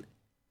brilliant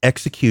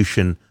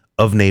execution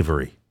of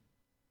knavery.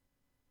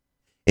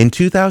 In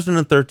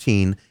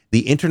 2013,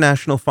 the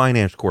International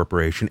Finance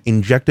Corporation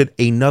injected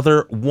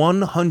another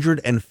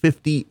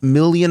 $150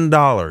 million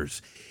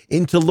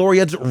into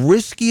Laureate's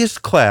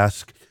riskiest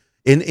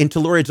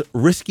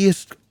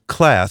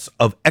class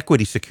of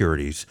equity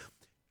securities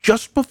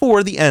just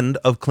before the end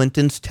of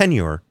Clinton's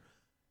tenure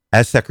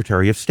as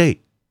Secretary of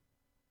State.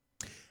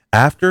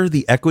 After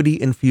the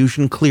equity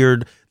infusion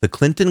cleared, the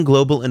Clinton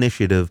Global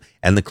Initiative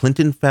and the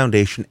Clinton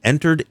Foundation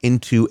entered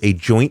into a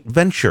joint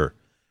venture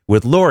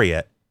with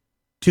Laureate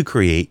to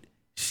create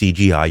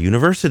CGI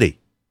University.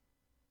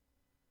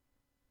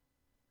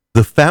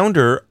 The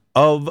founder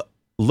of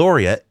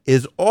Laureate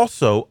is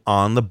also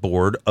on the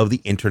board of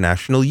the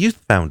International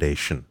Youth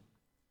Foundation.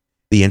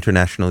 The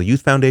International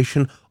Youth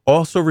Foundation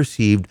also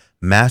received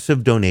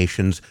massive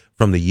donations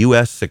from the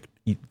U.S.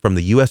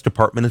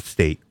 Department of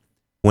State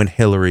when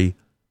Hillary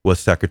was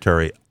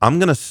secretary. I'm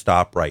going to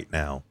stop right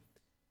now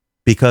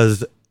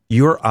because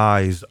your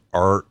eyes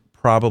are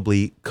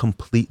probably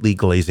completely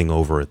glazing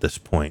over at this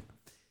point.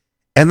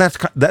 And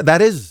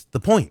that is the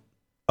point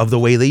of the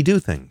way they do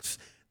things.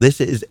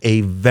 This is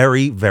a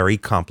very, very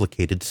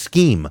complicated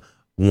scheme,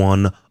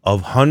 one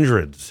of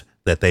hundreds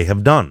that they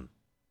have done.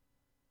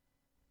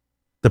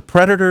 The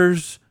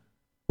predators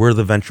were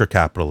the venture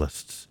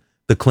capitalists,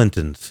 the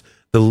Clintons,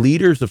 the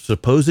leaders of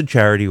supposed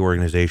charity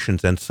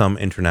organizations, and some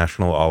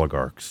international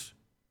oligarchs.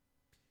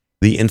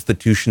 The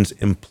institutions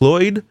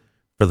employed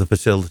for the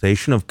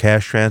facilitation of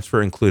cash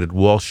transfer included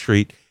Wall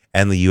Street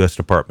and the U.S.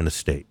 Department of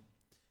State.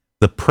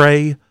 The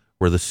prey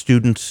were the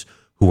students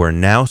who are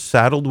now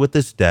saddled with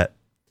this debt,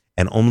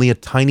 and only a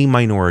tiny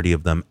minority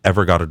of them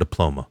ever got a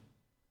diploma.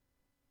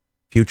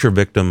 Future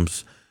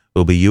victims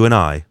will be you and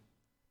I,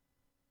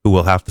 who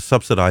will have to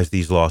subsidize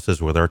these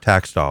losses with our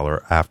tax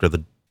dollar after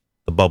the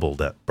bubble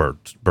that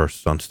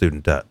bursts on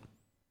student debt.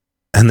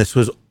 And this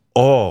was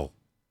all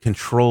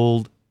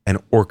controlled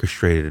and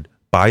orchestrated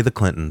by the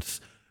Clintons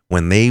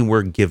when they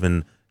were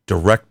given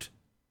direct,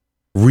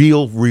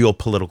 real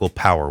political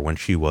power when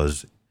she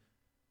was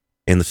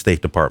in the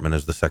State Department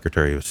as the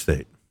Secretary of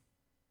State.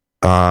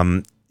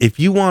 If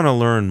you want to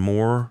learn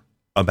more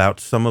about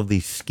some of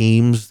these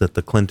schemes that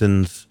the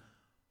Clintons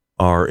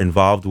are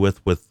involved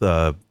with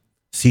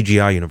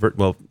CGI University,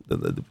 well,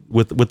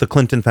 with the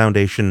Clinton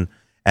Foundation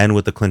and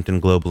with the Clinton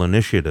Global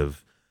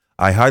Initiative,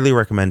 I highly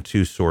recommend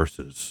two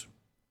sources.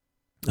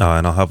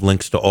 And I'll have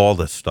links to all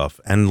this stuff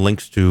and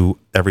links to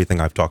everything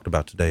I've talked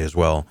about today as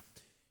well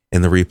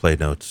in the replay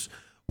notes.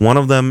 One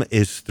of them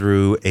is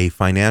through a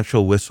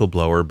financial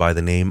whistleblower by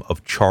the name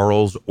of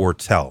Charles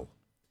Ortel.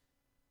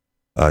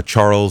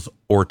 Charles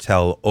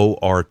Ortel,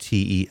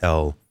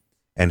 O-R-T-E-L,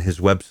 and his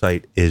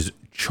website is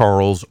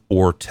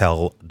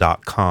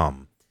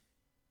charlesortel.com.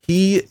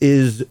 He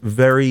is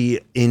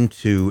very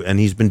into, and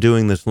he's been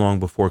doing this long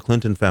before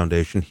Clinton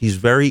Foundation, he's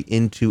very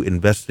into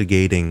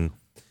investigating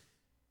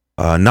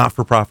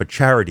not-for-profit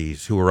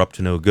charities who are up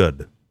to no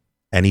good.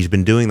 And he's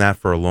been doing that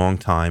for a long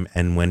time.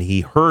 And when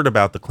he heard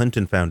about the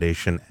Clinton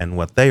Foundation and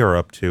what they are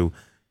up to,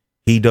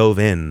 he dove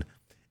in.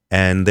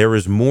 And there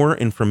is more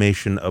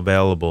information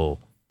available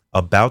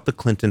about the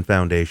Clinton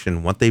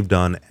Foundation, what they've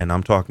done. And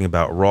I'm talking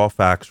about raw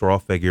facts, raw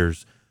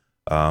figures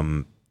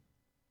on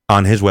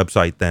his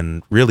website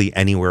than really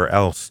anywhere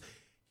else.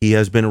 He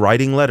has been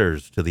writing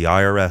letters to the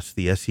IRS,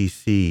 the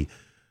SEC,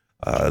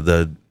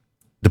 the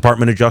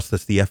Department of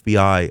Justice, the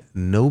FBI.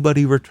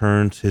 Nobody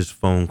returns his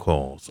phone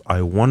calls.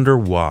 I wonder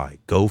why.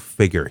 Go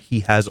figure.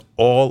 He has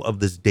all of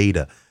this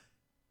data.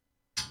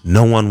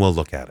 No one will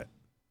look at it.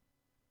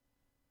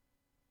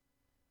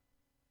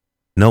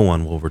 No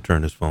one will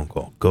return his phone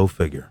call. Go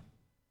figure.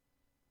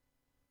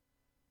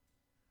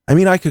 I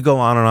mean, I could go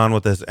on and on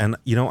with this, and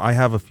I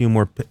have a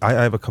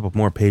couple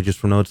more pages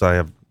for notes.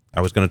 I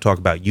was going to talk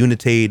about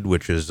Unitaid,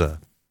 which is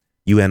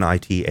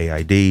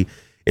UNITAID.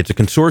 It's a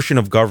consortium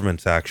of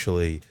governments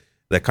actually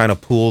that kind of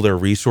pool their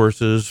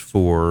resources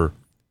for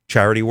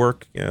charity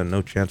work.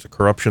 No chance of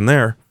corruption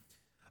there.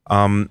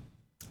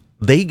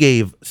 They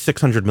gave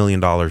 $600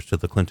 million to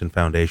the Clinton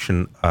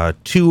Foundation,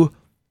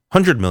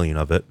 $200 million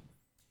of it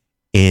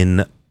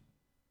in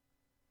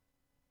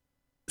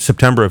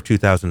September of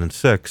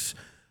 2006.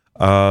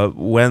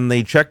 When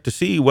they checked to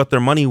see what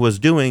their money was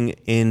doing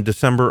in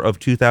December of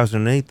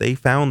 2008, they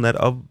found that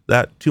of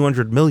that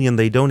 $200 million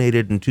they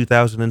donated in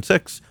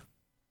 2006,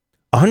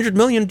 $100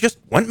 million just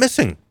went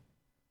missing.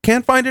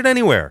 Can't find it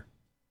anywhere.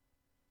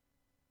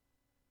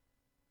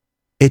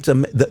 It's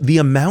the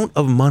amount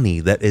of money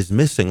that is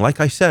missing.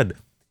 Like I said,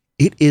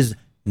 it is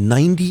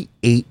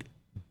 $98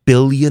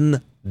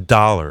 billion,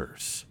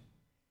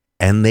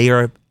 and they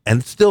have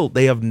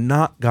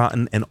not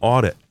gotten an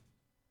audit.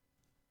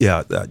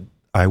 Yeah,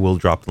 I will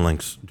drop the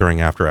links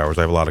during after hours.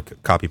 I have a lot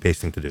of copy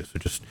pasting to do, so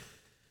just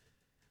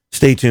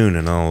stay tuned,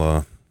 and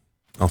I'll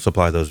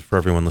supply those for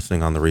everyone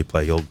listening on the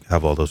replay. You'll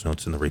have all those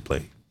notes in the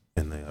replay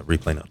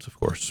notes, of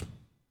course.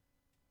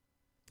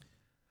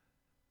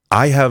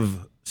 I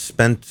have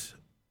spent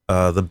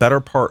the better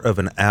part of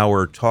an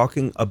hour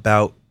talking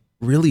about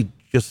really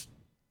just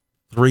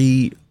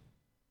 3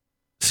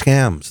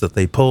 scams that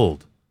they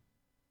pulled.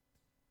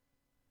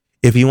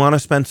 If you want to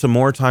spend some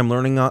more time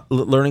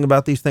learning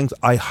about these things,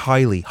 I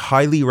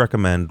highly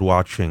recommend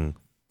watching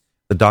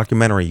the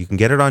documentary. You can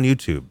get it on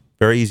YouTube.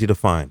 Very easy to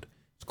find.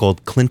 It's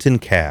called Clinton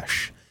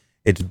Cash.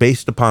 It's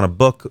based upon a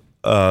book.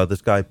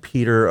 This guy,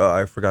 Peter,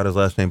 I forgot his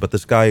last name, but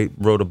this guy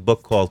wrote a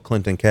book called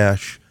Clinton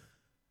Cash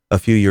a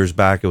few years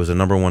back. It was a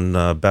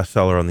 #1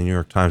 bestseller on the New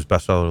York Times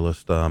bestseller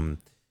list.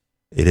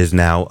 It is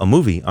now a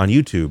movie on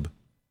YouTube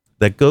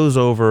that goes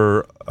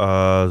over,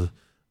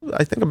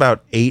 I think,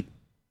 about 8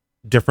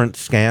 different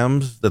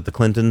scams that the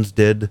Clintons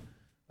did.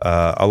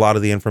 A lot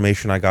of the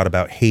information I got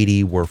about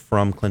Haiti were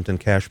from Clinton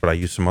Cash, but I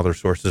used some other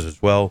sources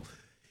as well.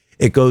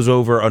 It goes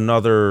over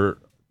another,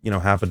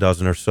 half a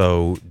dozen or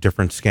so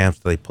different scams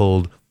that they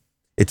pulled.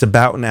 It's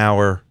about an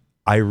hour.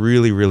 I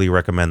really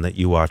recommend that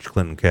you watch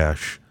Clinton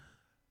Cash.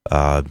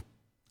 I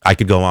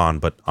could go on,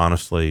 but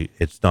honestly,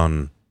 it's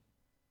done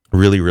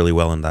really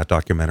well in that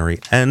documentary.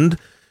 And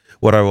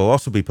what I will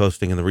also be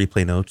posting in the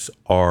replay notes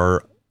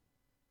are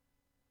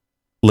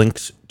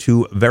links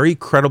to very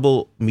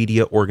credible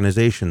media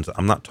organizations.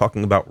 I'm not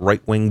talking about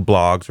right-wing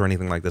blogs or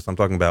anything like this. I'm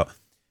talking about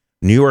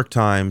New York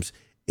Times,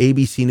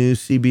 ABC News,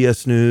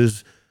 CBS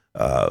News,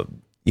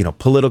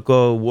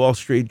 Politico, Wall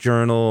Street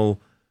Journal,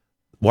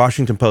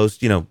 Washington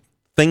Post,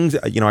 things,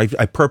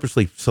 I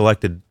purposely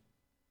selected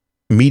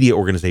media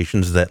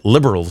organizations that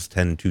liberals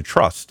tend to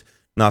trust.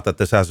 Not that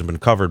this hasn't been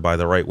covered by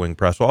the right-wing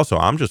press. Also,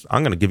 I'm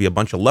going to give you a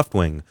bunch of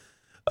left-wing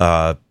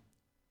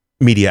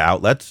media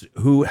outlets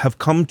who have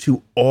come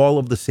to all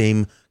of the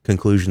same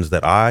conclusions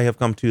that I have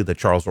come to, that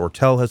Charles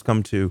Ortel has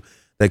come to,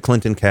 that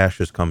Clinton Cash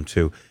has come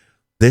to.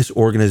 This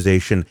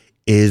organization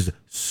is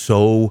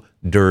so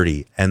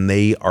dirty, and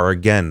they are,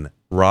 again,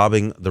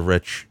 robbing the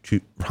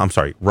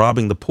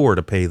poor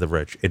to pay the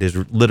rich. It is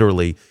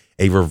literally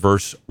a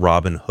reverse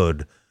Robin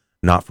Hood,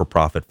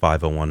 not-for-profit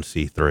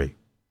 501c3.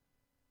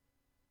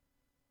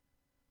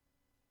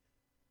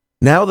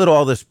 Now that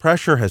all this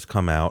pressure has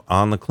come out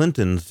on the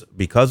Clintons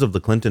because of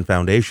the Clinton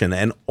Foundation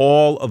and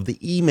all of the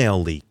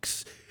email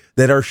leaks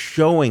that are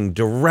showing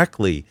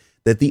directly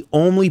that the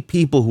only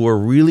people who are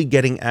really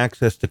getting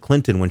access to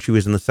Clinton when she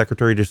was in the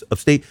Secretary of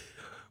State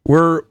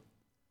were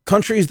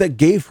countries that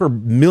gave her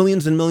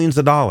millions and millions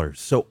of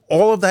dollars. So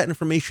all of that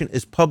information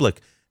is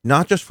public,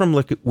 not just from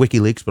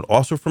WikiLeaks, but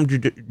also from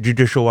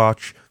Judicial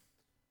Watch,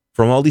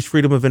 from all these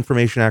Freedom of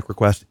Information Act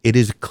requests. It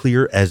is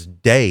clear as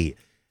day.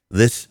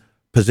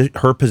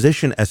 Her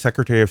position as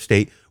Secretary of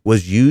State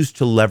was used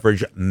to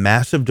leverage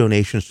massive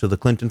donations to the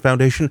Clinton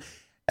Foundation,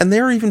 and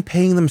they're even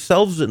paying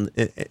themselves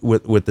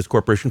with this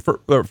corporation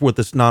with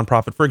this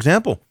nonprofit. For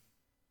example,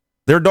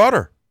 their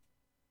daughter,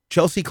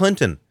 Chelsea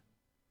Clinton.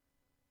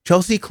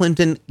 Chelsea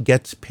Clinton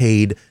gets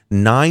paid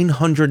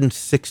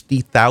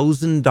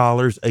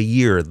 $960,000 a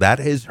year. That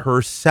is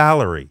her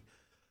salary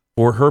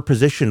for her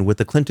position with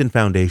the Clinton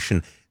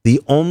Foundation. The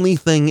only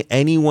thing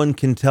anyone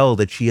can tell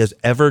that she has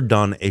ever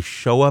done is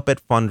show up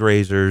at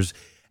fundraisers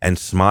and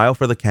smile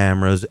for the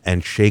cameras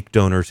and shake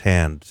donors'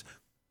 hands.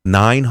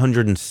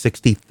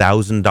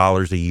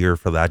 $960,000 a year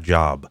for that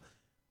job.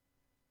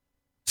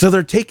 So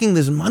they're taking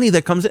this money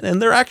that comes in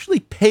and they're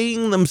actually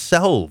paying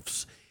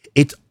themselves.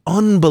 It's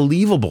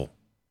unbelievable.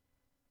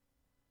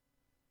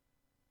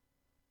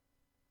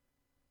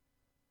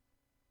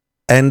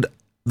 And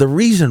the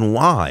reason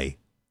why,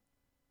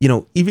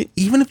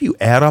 even if you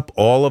add up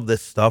all of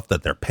this stuff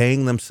that they're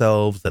paying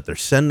themselves, that they're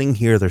sending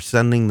here, they're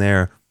sending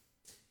there,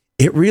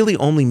 it really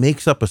only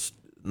makes up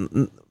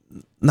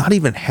not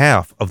even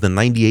half of the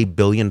 $98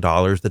 billion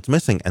that's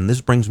missing. And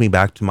this brings me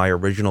back to my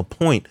original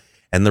point.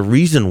 And the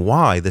reason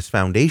why this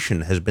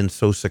foundation has been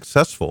so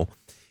successful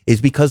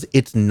is because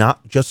it's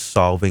not just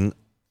solving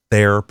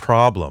their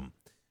problem.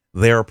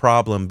 Their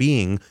problem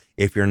being,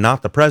 if you're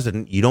not the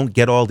president, you don't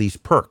get all these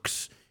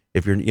perks.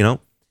 If you're,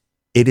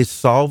 it is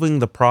solving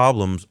the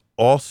problems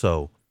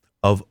also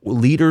of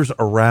leaders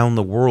around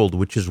the world,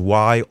 which is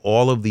why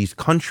all of these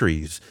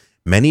countries,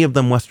 many of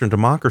them Western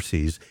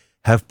democracies,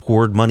 have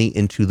poured money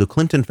into the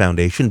Clinton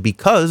Foundation,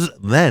 because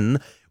then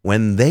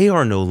when they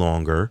are no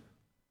longer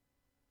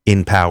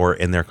in power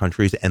in their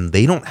countries and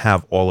they don't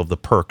have all of the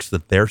perks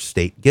that their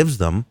state gives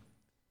them,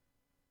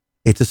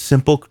 it's a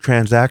simple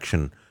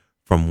transaction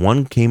from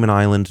one Cayman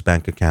Islands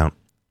bank account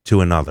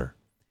to another.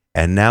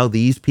 And now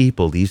these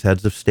people, these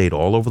heads of state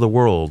all over the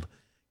world,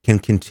 can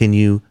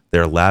continue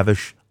their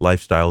lavish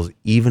lifestyles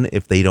even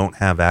if they don't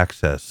have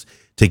access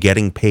to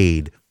getting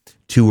paid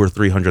 $200,000 or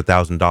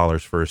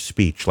 $300,000 for a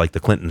speech like the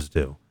Clintons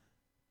do.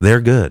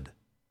 They're good.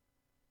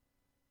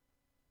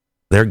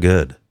 They're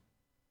good.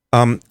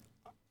 I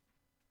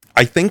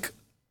think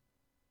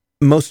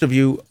most of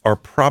you are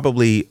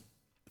probably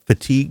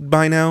fatigued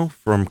by now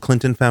from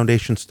Clinton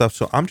Foundation stuff,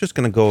 so I'm just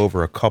going to go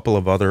over a couple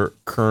of other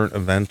current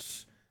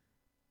events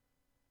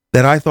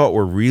that I thought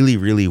were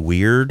really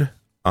weird.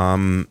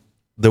 The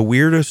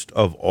weirdest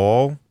of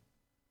all,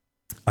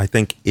 I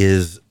think,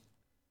 is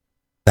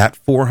that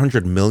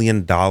 $400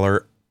 million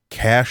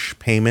cash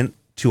payment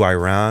to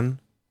Iran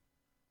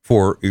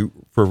for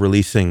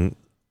releasing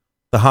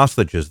the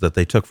hostages that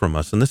they took from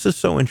us. And this is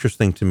so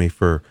interesting to me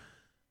for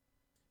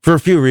a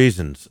few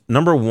reasons.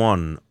 Number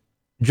one,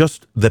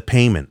 just the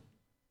payment.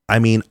 I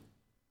mean,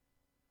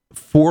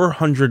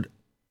 400,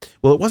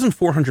 well, it wasn't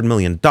 $400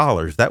 million.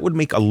 That would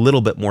make a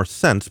little bit more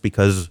sense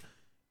because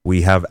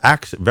we have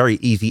very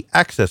easy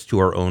access to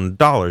our own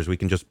dollars. We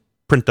can just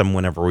print them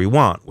whenever we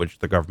want, which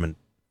the government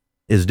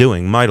is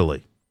doing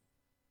mightily.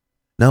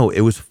 No,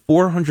 it was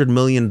 $400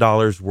 million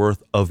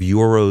worth of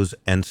euros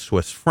and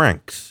Swiss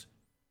francs.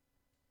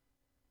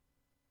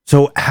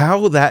 So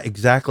how that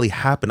exactly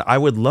happened, I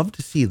would love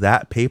to see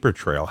that paper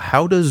trail.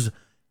 How does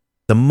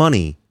the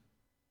money,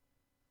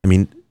 I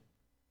mean,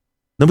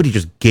 nobody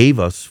just gave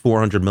us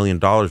 $400 million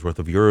worth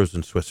of euros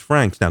and Swiss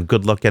francs. Now,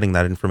 good luck getting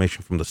that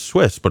information from the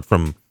Swiss, but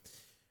from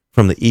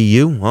the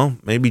EU, well,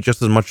 maybe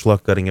just as much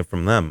luck getting it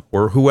from them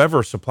or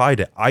whoever supplied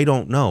it. I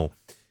don't know.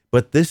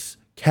 But this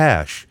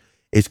cash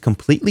is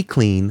completely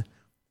clean,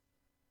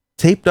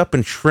 taped up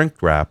and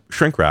shrink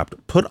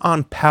wrapped, put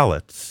on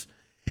pallets,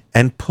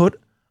 and put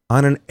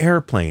on an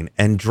airplane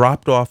and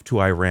dropped off to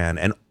Iran.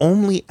 And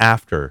only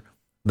after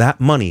that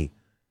money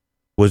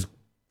was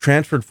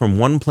transferred from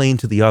one plane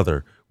to the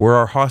other were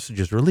our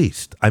hostages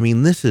released. I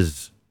mean, this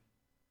is...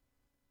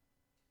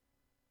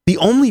 The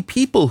only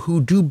people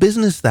who do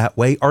business that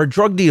way are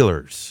drug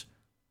dealers.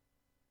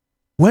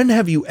 When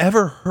have you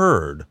ever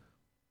heard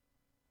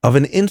of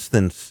an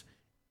instance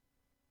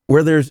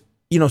where there's,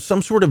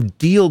 some sort of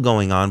deal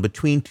going on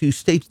between two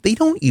states? They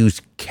don't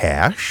use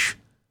cash.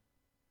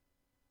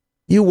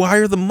 You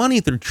wire the money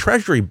through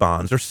treasury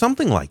bonds or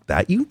something like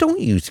that. You don't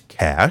use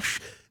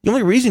cash. The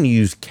only reason you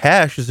use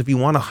cash is if you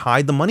want to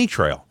hide the money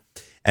trail.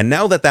 And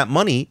now that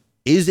money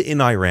is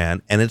in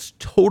Iran and it's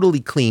totally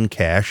clean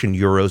cash in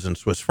euros and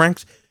Swiss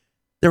francs,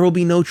 there will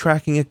be no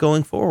tracking it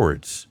going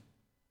forwards.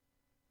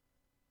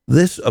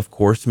 This, of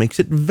course, makes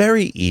it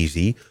very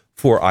easy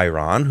for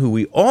Iran, who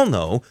we all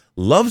know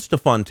loves to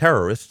fund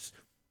terrorists.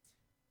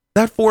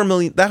 That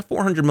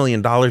 $400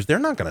 million, they're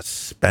not going to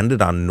spend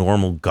it on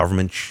normal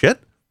government shit.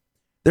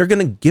 They're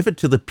going to give it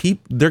to the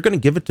people. They're going to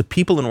give it to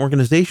people and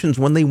organizations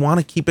when they want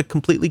to keep it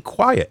completely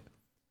quiet.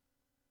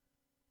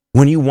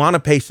 When you want to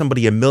pay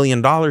somebody $1 million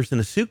in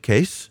a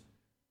suitcase,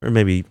 or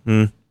maybe,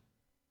 you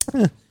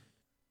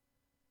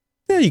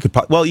could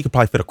probably fit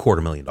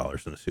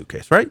 $250,000 in a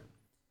suitcase, right?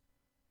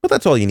 But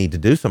that's all you need to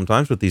do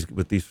sometimes with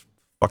these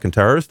fucking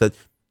terrorists. That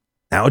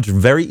now it's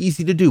very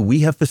easy to do. We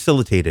have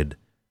facilitated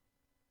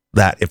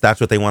that if that's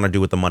what they want to do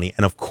with the money,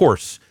 and of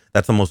course,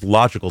 that's the most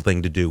logical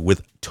thing to do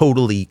with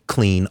totally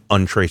clean,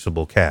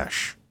 untraceable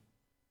cash.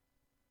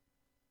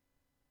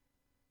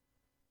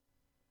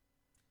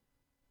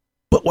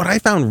 But what I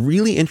found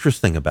really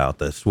interesting about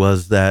this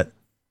was that,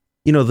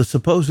 the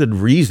supposed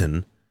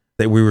reason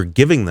that we were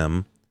giving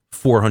them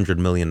 $400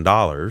 million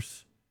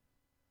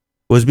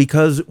was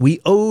because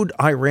we owed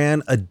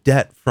Iran a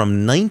debt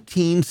from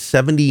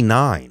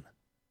 1979.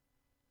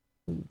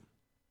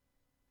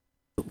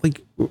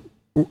 Like,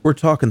 we're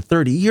talking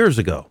 30 years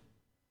ago.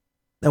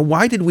 Now,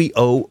 why did we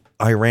owe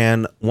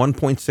Iran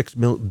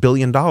 $1.6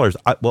 billion?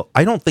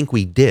 I don't think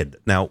we did.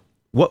 Now,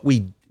 what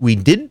we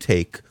did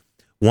take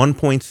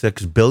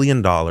 $1.6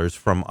 billion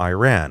from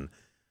Iran.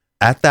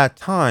 At that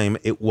time,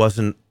 it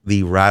wasn't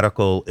the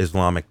radical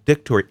Islamic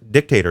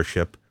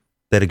dictatorship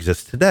that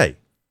exists today.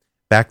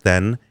 Back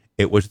then,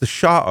 it was the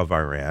Shah of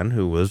Iran,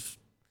 who was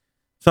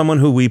someone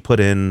who we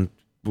put in,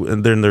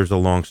 and then there's a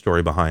long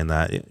story behind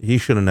that. He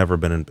should have never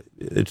been in,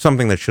 it's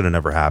something that should have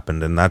never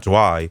happened, and that's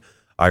why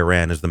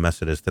Iran is the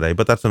mess it is today,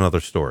 but that's another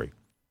story.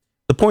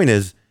 The point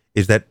is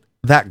that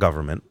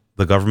government,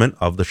 the government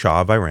of the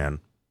Shah of Iran,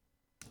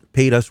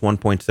 paid us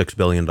 $1.6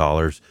 billion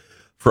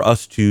for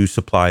us to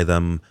supply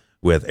them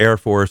with Air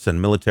Force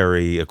and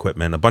military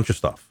equipment, a bunch of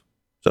stuff.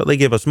 So they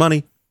gave us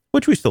money,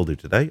 which we still do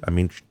today. I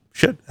mean,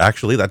 shit,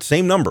 actually, that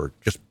same number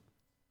just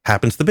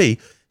happens to be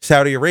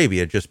Saudi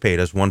Arabia just paid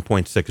us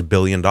 $1.6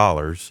 billion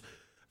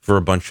for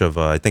a bunch of,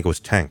 I think it was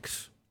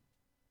tanks,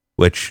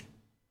 which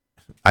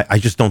I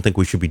just don't think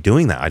we should be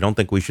doing that. I don't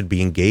think we should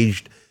be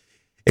engaged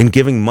in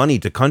giving money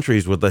to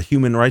countries with a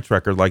human rights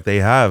record like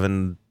they have.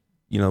 And,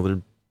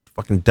 they're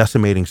fucking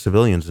decimating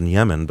civilians in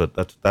Yemen, but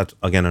that's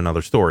again,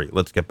 another story.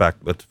 Let's get back.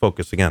 Let's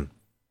focus again.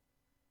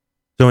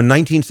 So in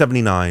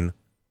 1979,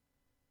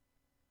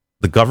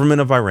 the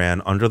government of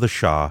Iran under the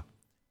Shah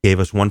gave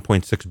us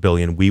 $1.6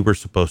 billion. We were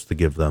supposed to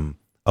give them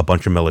a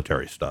bunch of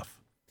military stuff.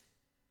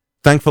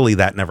 Thankfully,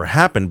 that never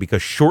happened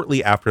because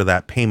shortly after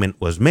that payment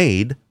was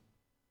made,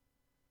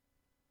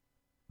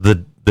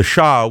 the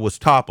Shah was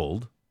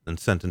toppled and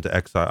sent into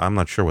exile. I'm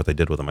not sure what they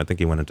did with him. I think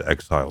he went into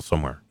exile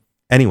somewhere.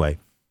 Anyway,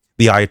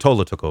 the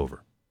Ayatollah took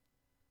over.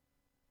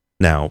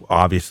 Now,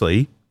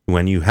 obviously,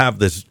 when you have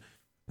this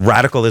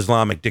radical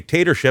Islamic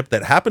dictatorship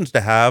that happens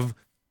to have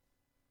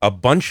a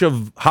bunch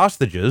of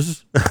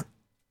hostages,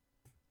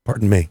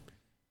 pardon me,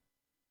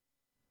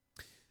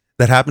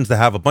 that happens to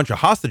have a bunch of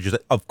hostages,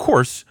 of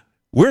course,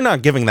 we're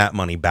not giving that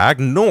money back,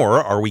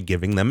 nor are we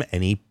giving them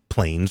any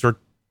planes or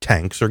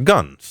tanks or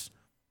guns.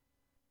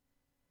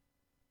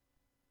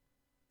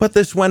 But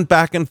this went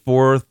back and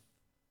forth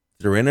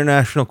through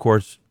international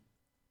courts.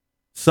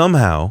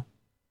 Somehow,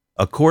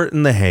 a court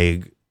in The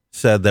Hague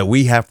said that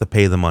we have to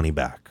pay the money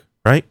back,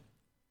 right?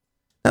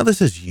 Now,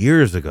 this is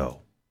years ago,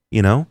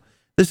 you know?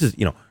 This is,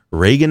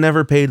 Reagan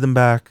never paid them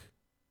back.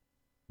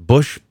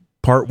 Bush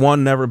Part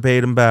 1 never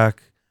paid him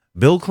back.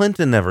 Bill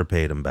Clinton never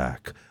paid him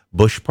back.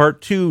 Bush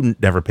Part 2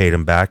 never paid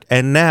him back.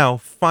 And now,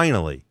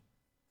 finally,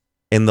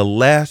 in the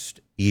last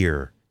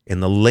year, in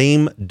the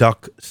lame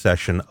duck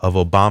session of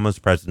Obama's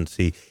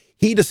presidency,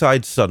 he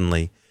decides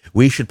suddenly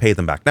we should pay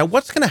them back. Now,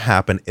 what's going to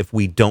happen if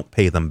we don't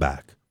pay them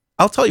back?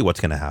 I'll tell you what's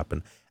going to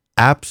happen.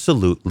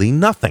 Absolutely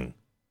nothing.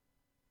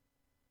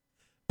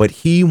 But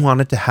he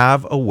wanted to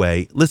have a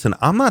way. Listen,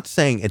 I'm not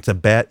saying it's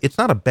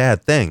not a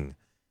bad thing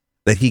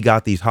that he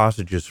got these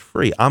hostages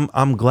free.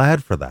 I'm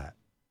glad for that.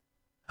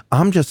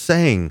 I'm just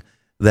saying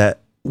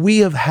that we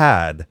have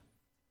had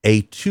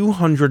a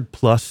 200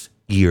 plus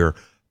year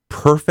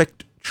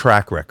perfect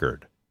track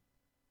record.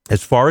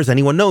 As far as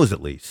anyone knows,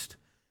 at least,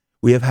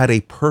 we have had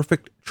a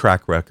perfect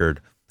track record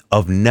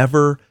of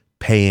never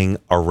paying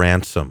a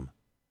ransom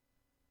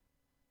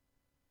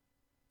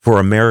for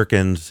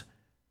Americans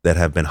that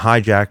have been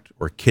hijacked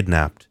or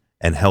kidnapped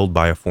and held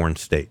by a foreign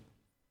state.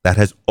 That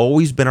has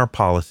always been our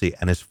policy.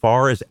 And as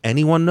far as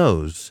anyone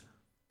knows,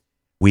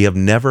 we have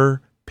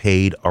never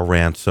paid a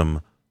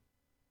ransom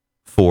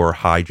for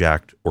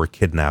hijacked or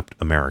kidnapped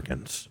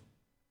Americans.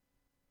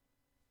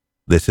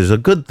 This is a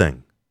good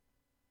thing.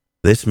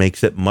 This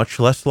makes it much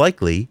less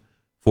likely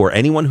for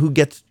anyone who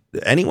wants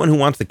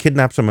to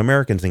kidnap some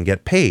Americans and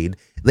get paid.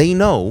 They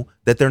know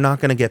that they're not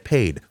going to get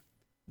paid.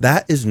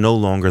 That is no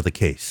longer the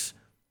case.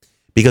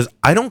 Because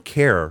I don't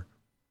care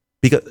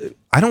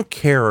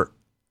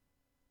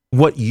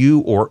what you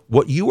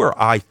or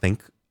I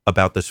think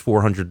about this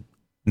 $400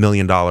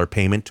 million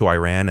payment to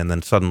Iran and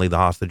then suddenly the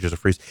hostages are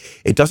free.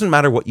 It doesn't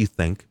matter what you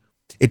think.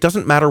 It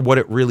doesn't matter what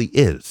it really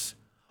is.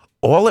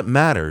 All it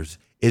matters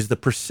is the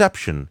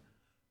perception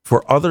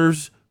for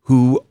others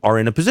who are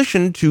in a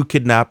position to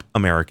kidnap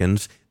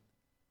Americans.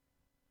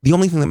 The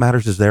only thing that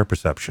matters is their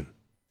perception.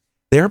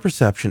 Their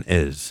perception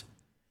is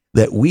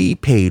that we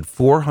paid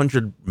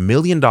 $400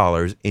 million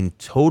in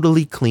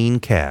totally clean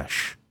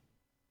cash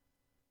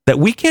that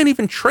we can't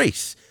even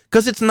trace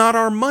because it's not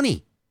our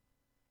money.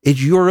 It's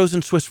euros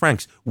and Swiss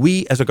francs.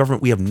 We, as a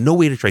government, we have no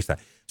way to trace that.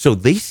 So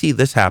they see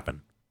this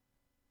happen.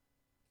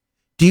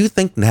 Do you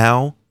think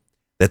now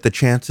that the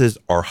chances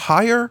are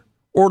higher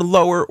or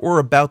lower or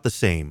about the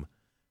same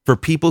for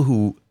people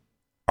who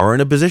are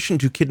in a position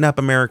to kidnap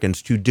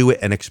Americans to do it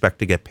and expect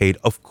to get paid?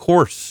 Of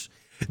course,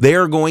 they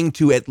are going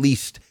to at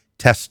least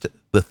test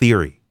the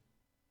theory.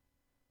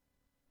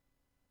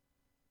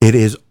 It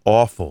is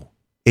awful.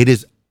 It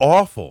is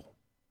awful.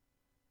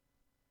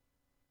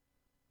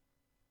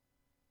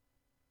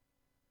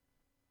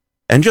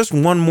 And just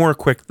one more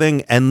quick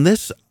thing, and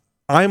this,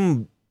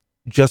 I'm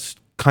just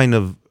kind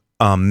of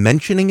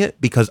mentioning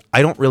it because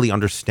I don't really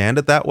understand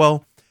it that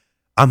well.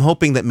 I'm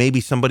hoping that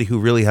maybe somebody who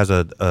really has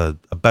a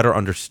better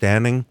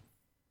understanding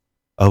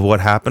of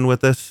what happened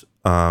with this.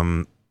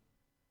 I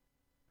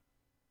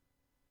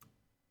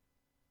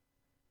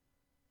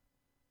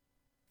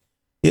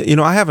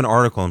have an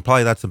article, and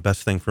probably that's the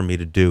best thing for me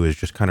to do is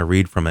just kind of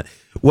read from it.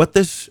 What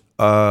this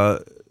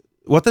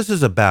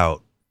is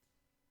about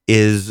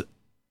is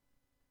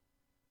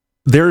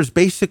there's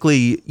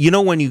basically,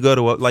 when you go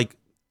to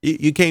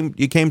you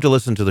came to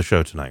listen to the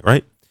show tonight,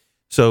 right?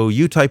 So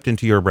you typed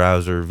into your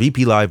browser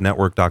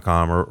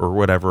vplivenetwork.com or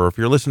whatever. Or if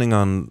you're listening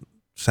on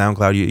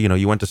SoundCloud,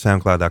 you went to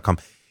soundcloud.com.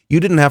 You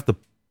didn't have to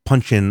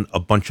punch in a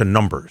bunch of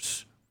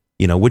numbers,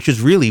 which is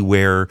really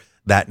where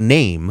that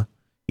name,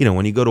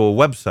 when you go to a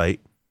website,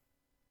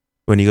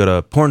 when you go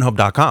to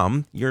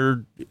pornhub.com,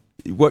 you're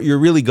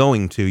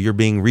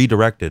being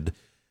redirected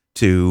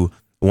to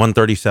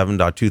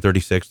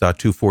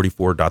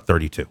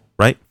 137.236.244.32,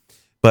 right?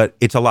 But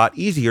it's a lot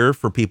easier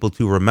for people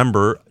to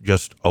remember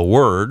just a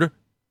word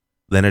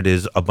than it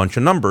is a bunch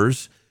of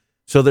numbers.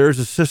 So there's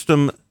a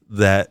system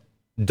that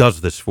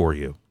does this for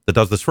you, that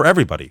does this for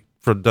everybody,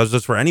 does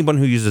this for anyone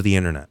who uses the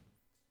internet.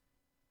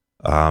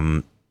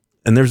 And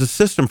there's a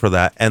system for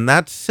that, and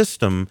that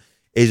system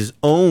is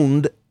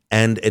owned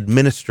and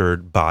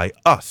administered by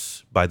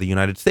us, by the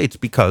United States,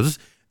 because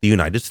the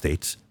United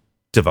States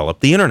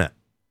developed the internet.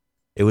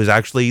 It was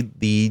actually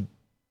the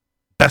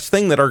best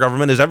thing that our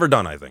government has ever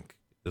done, I think,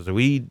 because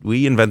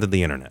we invented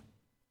the internet,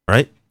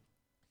 right?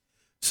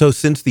 So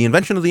since the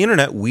invention of the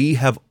internet, we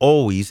have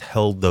always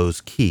held those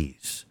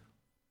keys.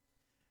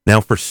 Now,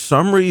 for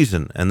some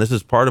reason, and this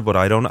is part of what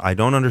I don't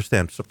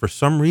understand. So for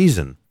some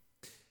reason,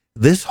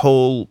 this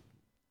whole,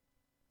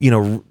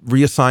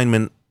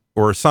 reassignment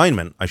or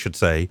assignment, I should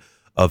say,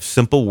 of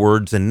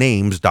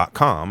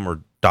simplewordsandnames.com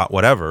or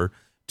 .whatever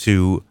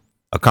to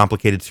a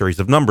complicated series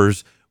of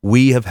numbers,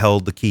 we have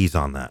held the keys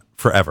on that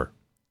forever,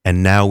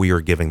 and now we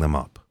are giving them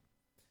up.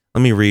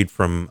 Let me read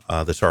from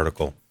this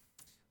article.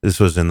 This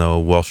was in the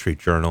Wall Street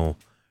Journal.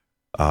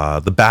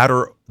 The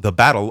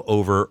battle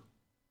over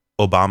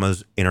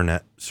Obama's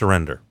internet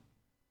surrender.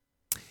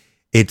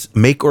 It's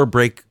make or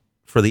break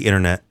for the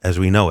internet as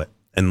we know it.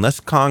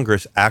 Unless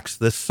Congress acts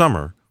this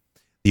summer,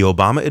 the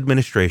Obama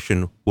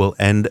administration will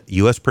end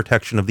U.S.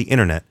 protection of the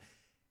internet,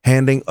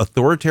 handing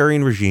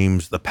authoritarian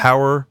regimes the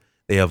power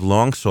they have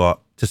long sought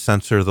to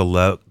censor the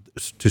web.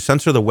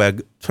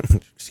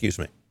 Excuse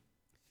me,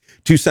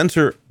 to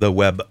censor the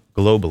web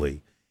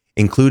globally,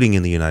 including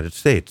in the United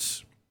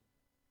States.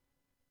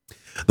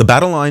 The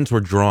battle lines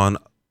were drawn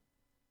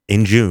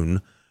in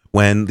June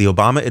when the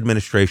Obama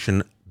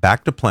administration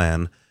backed a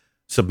plan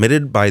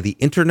submitted by the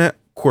Internet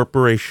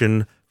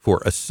Corporation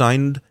for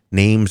Assigned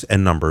Names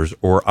and Numbers,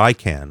 or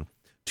ICANN,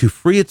 to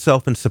free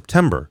itself in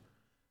September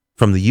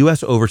from the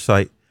U.S.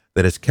 oversight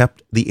that has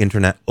kept the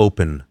Internet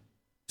open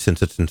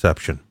since its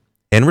inception.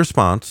 In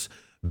response,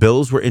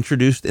 bills were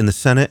introduced in the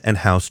Senate and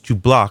House to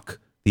block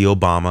the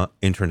Obama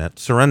Internet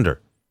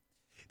surrender.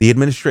 The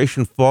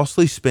administration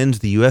falsely spins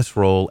the U.S.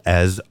 role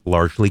as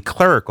largely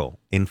clerical.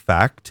 In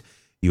fact,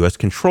 U.S.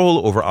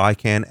 control over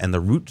ICANN and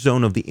the root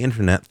zone of the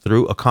Internet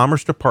through a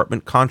Commerce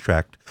Department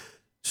contract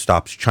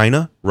stops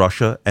China,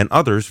 Russia, and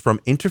others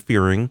from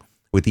interfering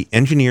with the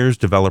engineers,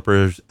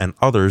 developers, and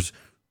others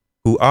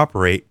who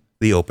operate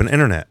the open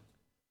Internet.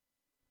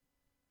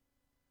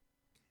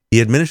 The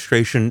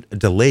administration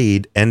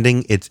delayed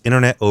ending its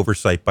Internet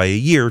oversight by a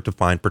year to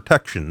find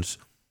protections,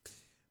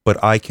 but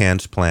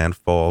ICANN's plan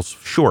falls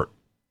short.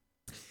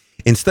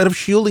 Instead of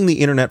shielding the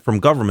Internet from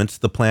governments,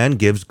 the plan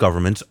gives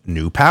governments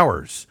new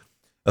powers.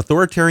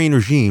 Authoritarian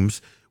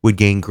regimes would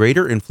gain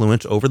greater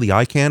influence over the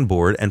ICANN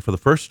board, and for the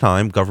first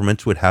time,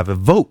 governments would have a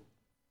vote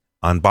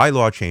on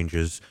bylaw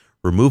changes,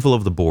 removal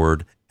of the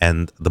board,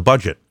 and the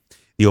budget.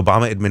 The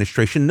Obama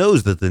administration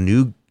knows that the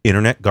new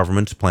Internet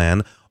governance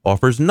plan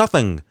offers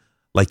nothing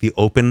like the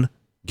open,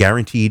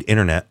 guaranteed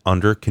Internet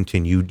under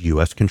continued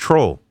U.S.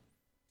 control.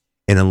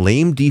 In a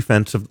lame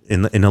defense of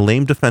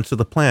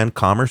the plan,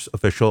 Commerce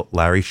official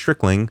Larry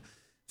Strickling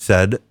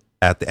said,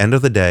 "At the end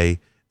of the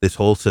day, this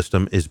whole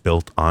system is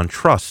built on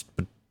trust.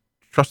 But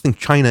trusting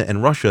China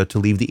and Russia to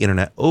leave the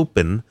Internet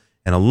open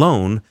and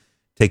alone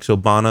takes the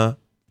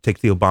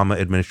Obama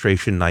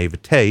administration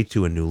naivete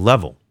to a new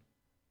level."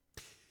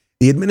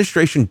 The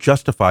administration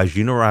justifies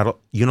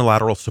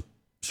unilateral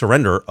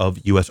surrender of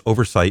U.S.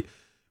 oversight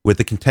with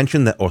the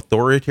contention that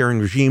authoritarian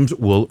regimes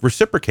will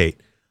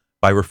reciprocate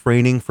by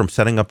refraining from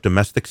setting up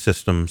domestic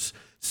systems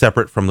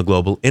separate from the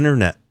global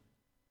Internet.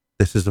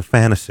 This is a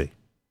fantasy.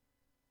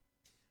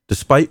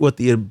 Despite what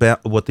the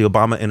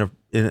Obama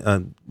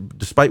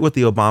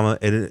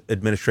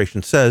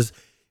administration says,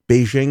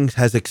 Beijing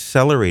has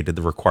accelerated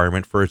the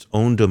requirement for its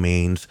own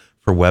domains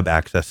for web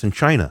access in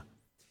China.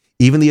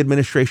 Even the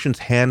administration's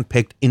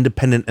hand-picked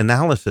independent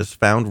analysis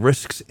found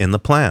risks in the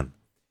plan.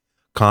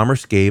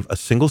 Commerce gave a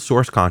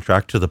single-source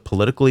contract to the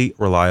politically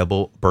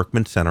reliable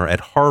Berkman Center at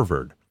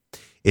Harvard.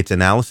 Its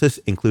analysis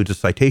includes a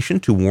citation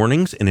to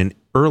warnings in an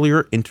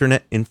earlier in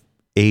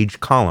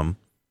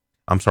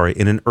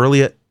an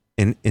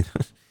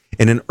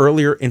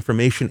earlier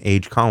information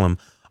age column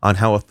on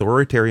how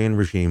authoritarian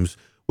regimes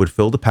would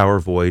fill the power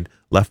void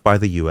left by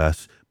the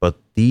U.S., but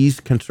these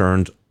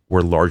concerns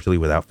were largely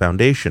without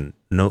foundation.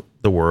 Note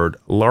the word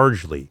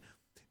largely.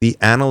 The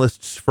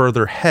analysts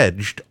further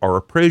hedged our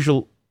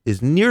appraisal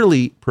is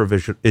necessarily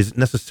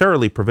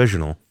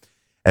provisional,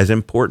 as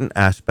important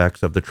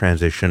aspects of the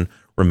transition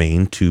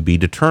remain to be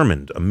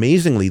determined.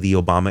 Amazingly, the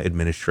Obama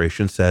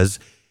administration says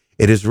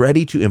it is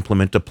ready to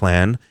implement a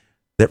plan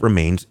that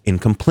remains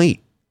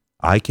incomplete.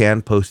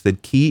 ICANN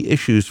posted key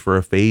issues for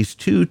a phase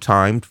 2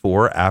 timed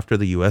for after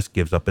the U.S.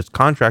 gives up its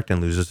contract and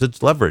loses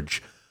its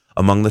leverage.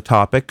 Among the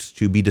topics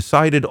to be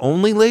decided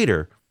only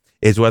later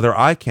is whether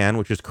ICANN,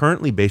 which is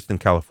currently based in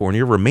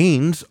California,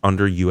 remains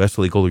under U.S.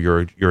 legal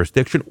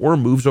jurisdiction or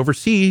moves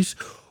overseas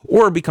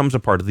or becomes a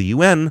part of the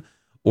UN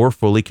or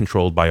fully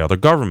controlled by other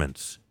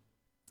governments.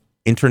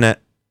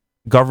 Internet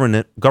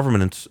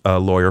governance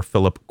lawyer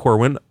Philip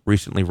Corwin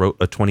recently wrote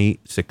a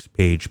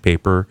 26-page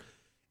paper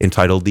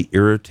entitled "The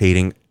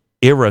Irritating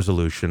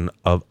Irresolution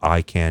of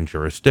ICANN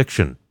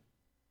Jurisdiction."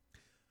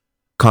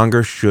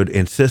 Congress should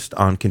insist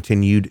on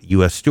continued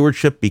U.S.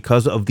 stewardship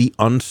because of the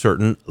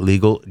uncertain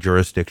legal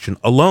jurisdiction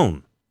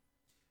alone.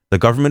 The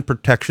government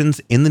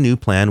protections in the new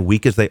plan,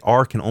 weak as they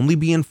are, can only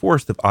be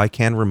enforced if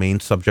ICANN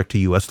remains subject to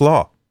U.S.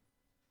 law.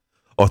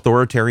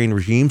 Authoritarian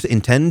regimes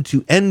intend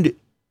to end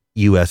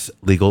U.S.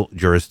 legal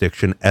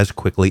jurisdiction as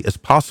quickly as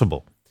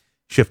possible.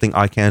 Shifting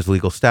ICANN's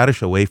legal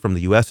status away from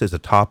the U.S. is a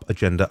top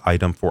agenda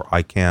item for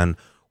ICANN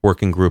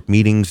working group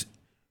meetings,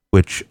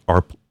 which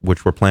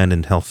were planned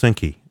in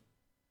Helsinki.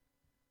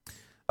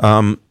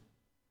 I'm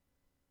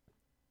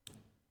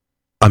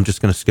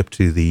just going to skip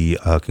to the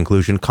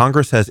conclusion.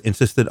 Congress has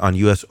insisted on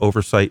U.S.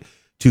 oversight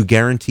to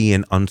guarantee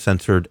an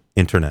uncensored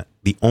Internet.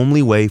 The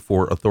only way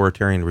for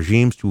authoritarian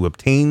regimes to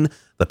obtain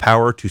the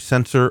power to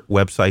censor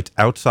websites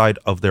outside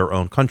of their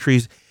own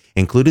countries,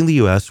 including the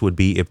U.S., would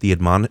be if the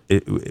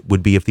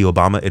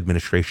Obama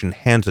administration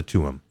hands it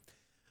to them.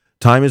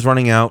 Time is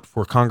running out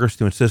for Congress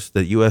to insist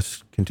that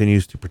U.S.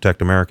 continues to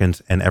protect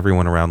Americans and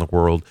everyone around the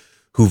world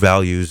who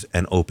values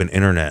an open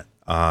Internet.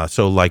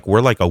 So we're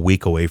like a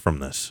week away from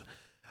this.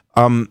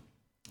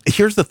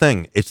 Here's the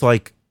thing. It's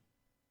like,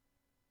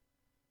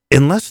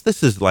 unless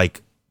this is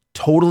like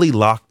totally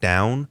locked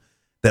down,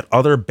 that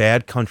other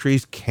bad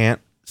countries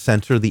can't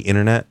censor the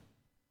Internet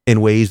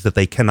in ways that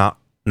they cannot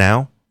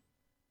now?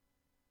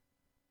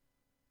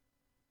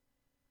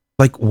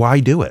 Like, why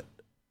do it?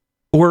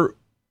 Or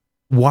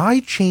why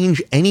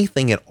change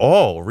anything at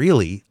all,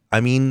 really?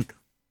 I mean,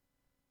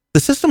 the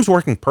system's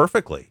working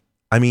perfectly.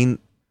 I mean,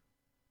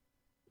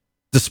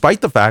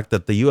 despite the fact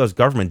that the U.S.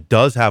 government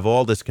does have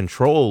all this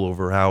control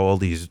over how all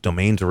these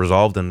domains are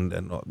resolved, and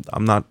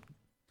I'm not,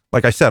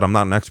 like I said, I'm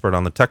not an expert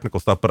on the technical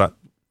stuff, but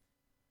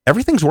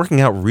everything's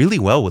working out really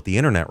well with the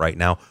internet right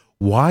now.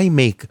 Why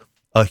make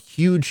a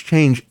huge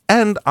change?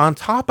 And on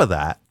top of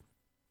that,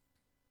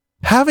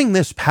 having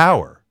this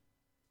power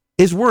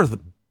is worth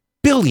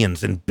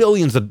billions and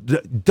billions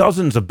of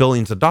dozens of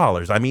billions of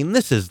dollars. I mean,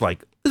 this is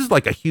like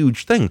a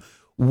huge thing.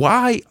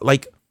 Why?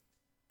 Like,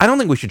 I don't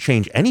think we should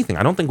change anything.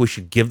 I don't think we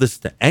should give this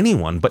to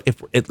anyone. But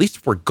if at least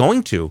if we're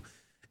going to,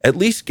 at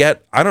least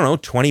get, I don't know,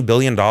 $20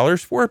 billion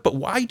for it. But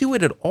why do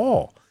it at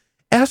all?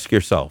 Ask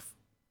yourself,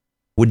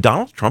 would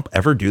Donald Trump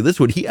ever do this?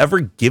 Would he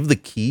ever give the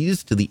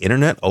keys to the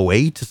internet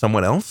away to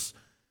someone else?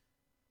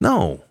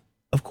 No,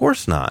 of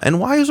course not. And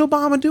why is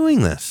Obama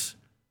doing this?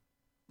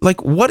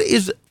 Like, what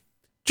is,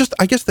 just,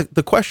 I guess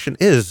the question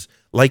is,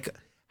 like,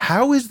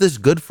 how is this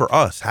good for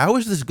us? How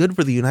is this good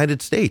for the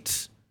United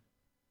States?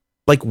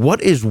 Like,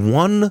 what is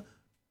one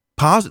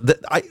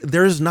positive?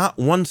 There is not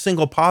one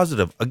single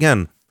positive.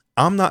 Again,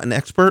 I'm not an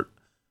expert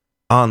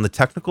on the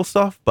technical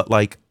stuff, but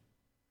like,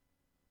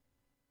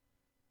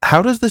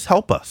 how does this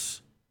help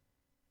us?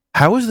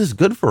 How is this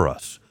good for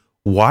us?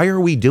 Why are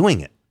we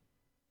doing it?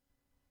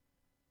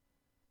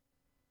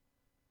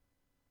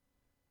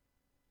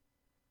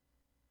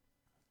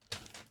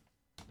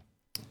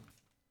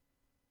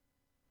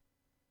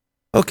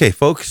 Okay,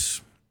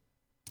 folks.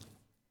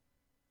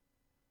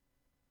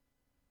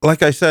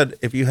 Like I said,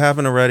 if you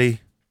haven't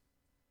already,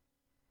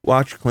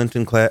 watch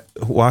Clinton Cash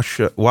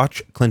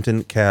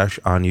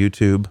on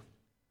YouTube.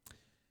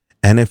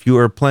 And if you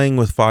are playing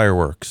with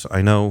fireworks,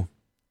 I know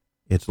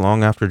it's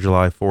long after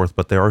July 4th,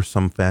 but there are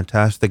some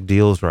fantastic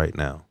deals right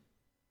now.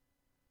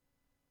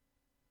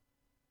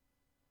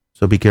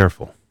 So be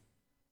careful.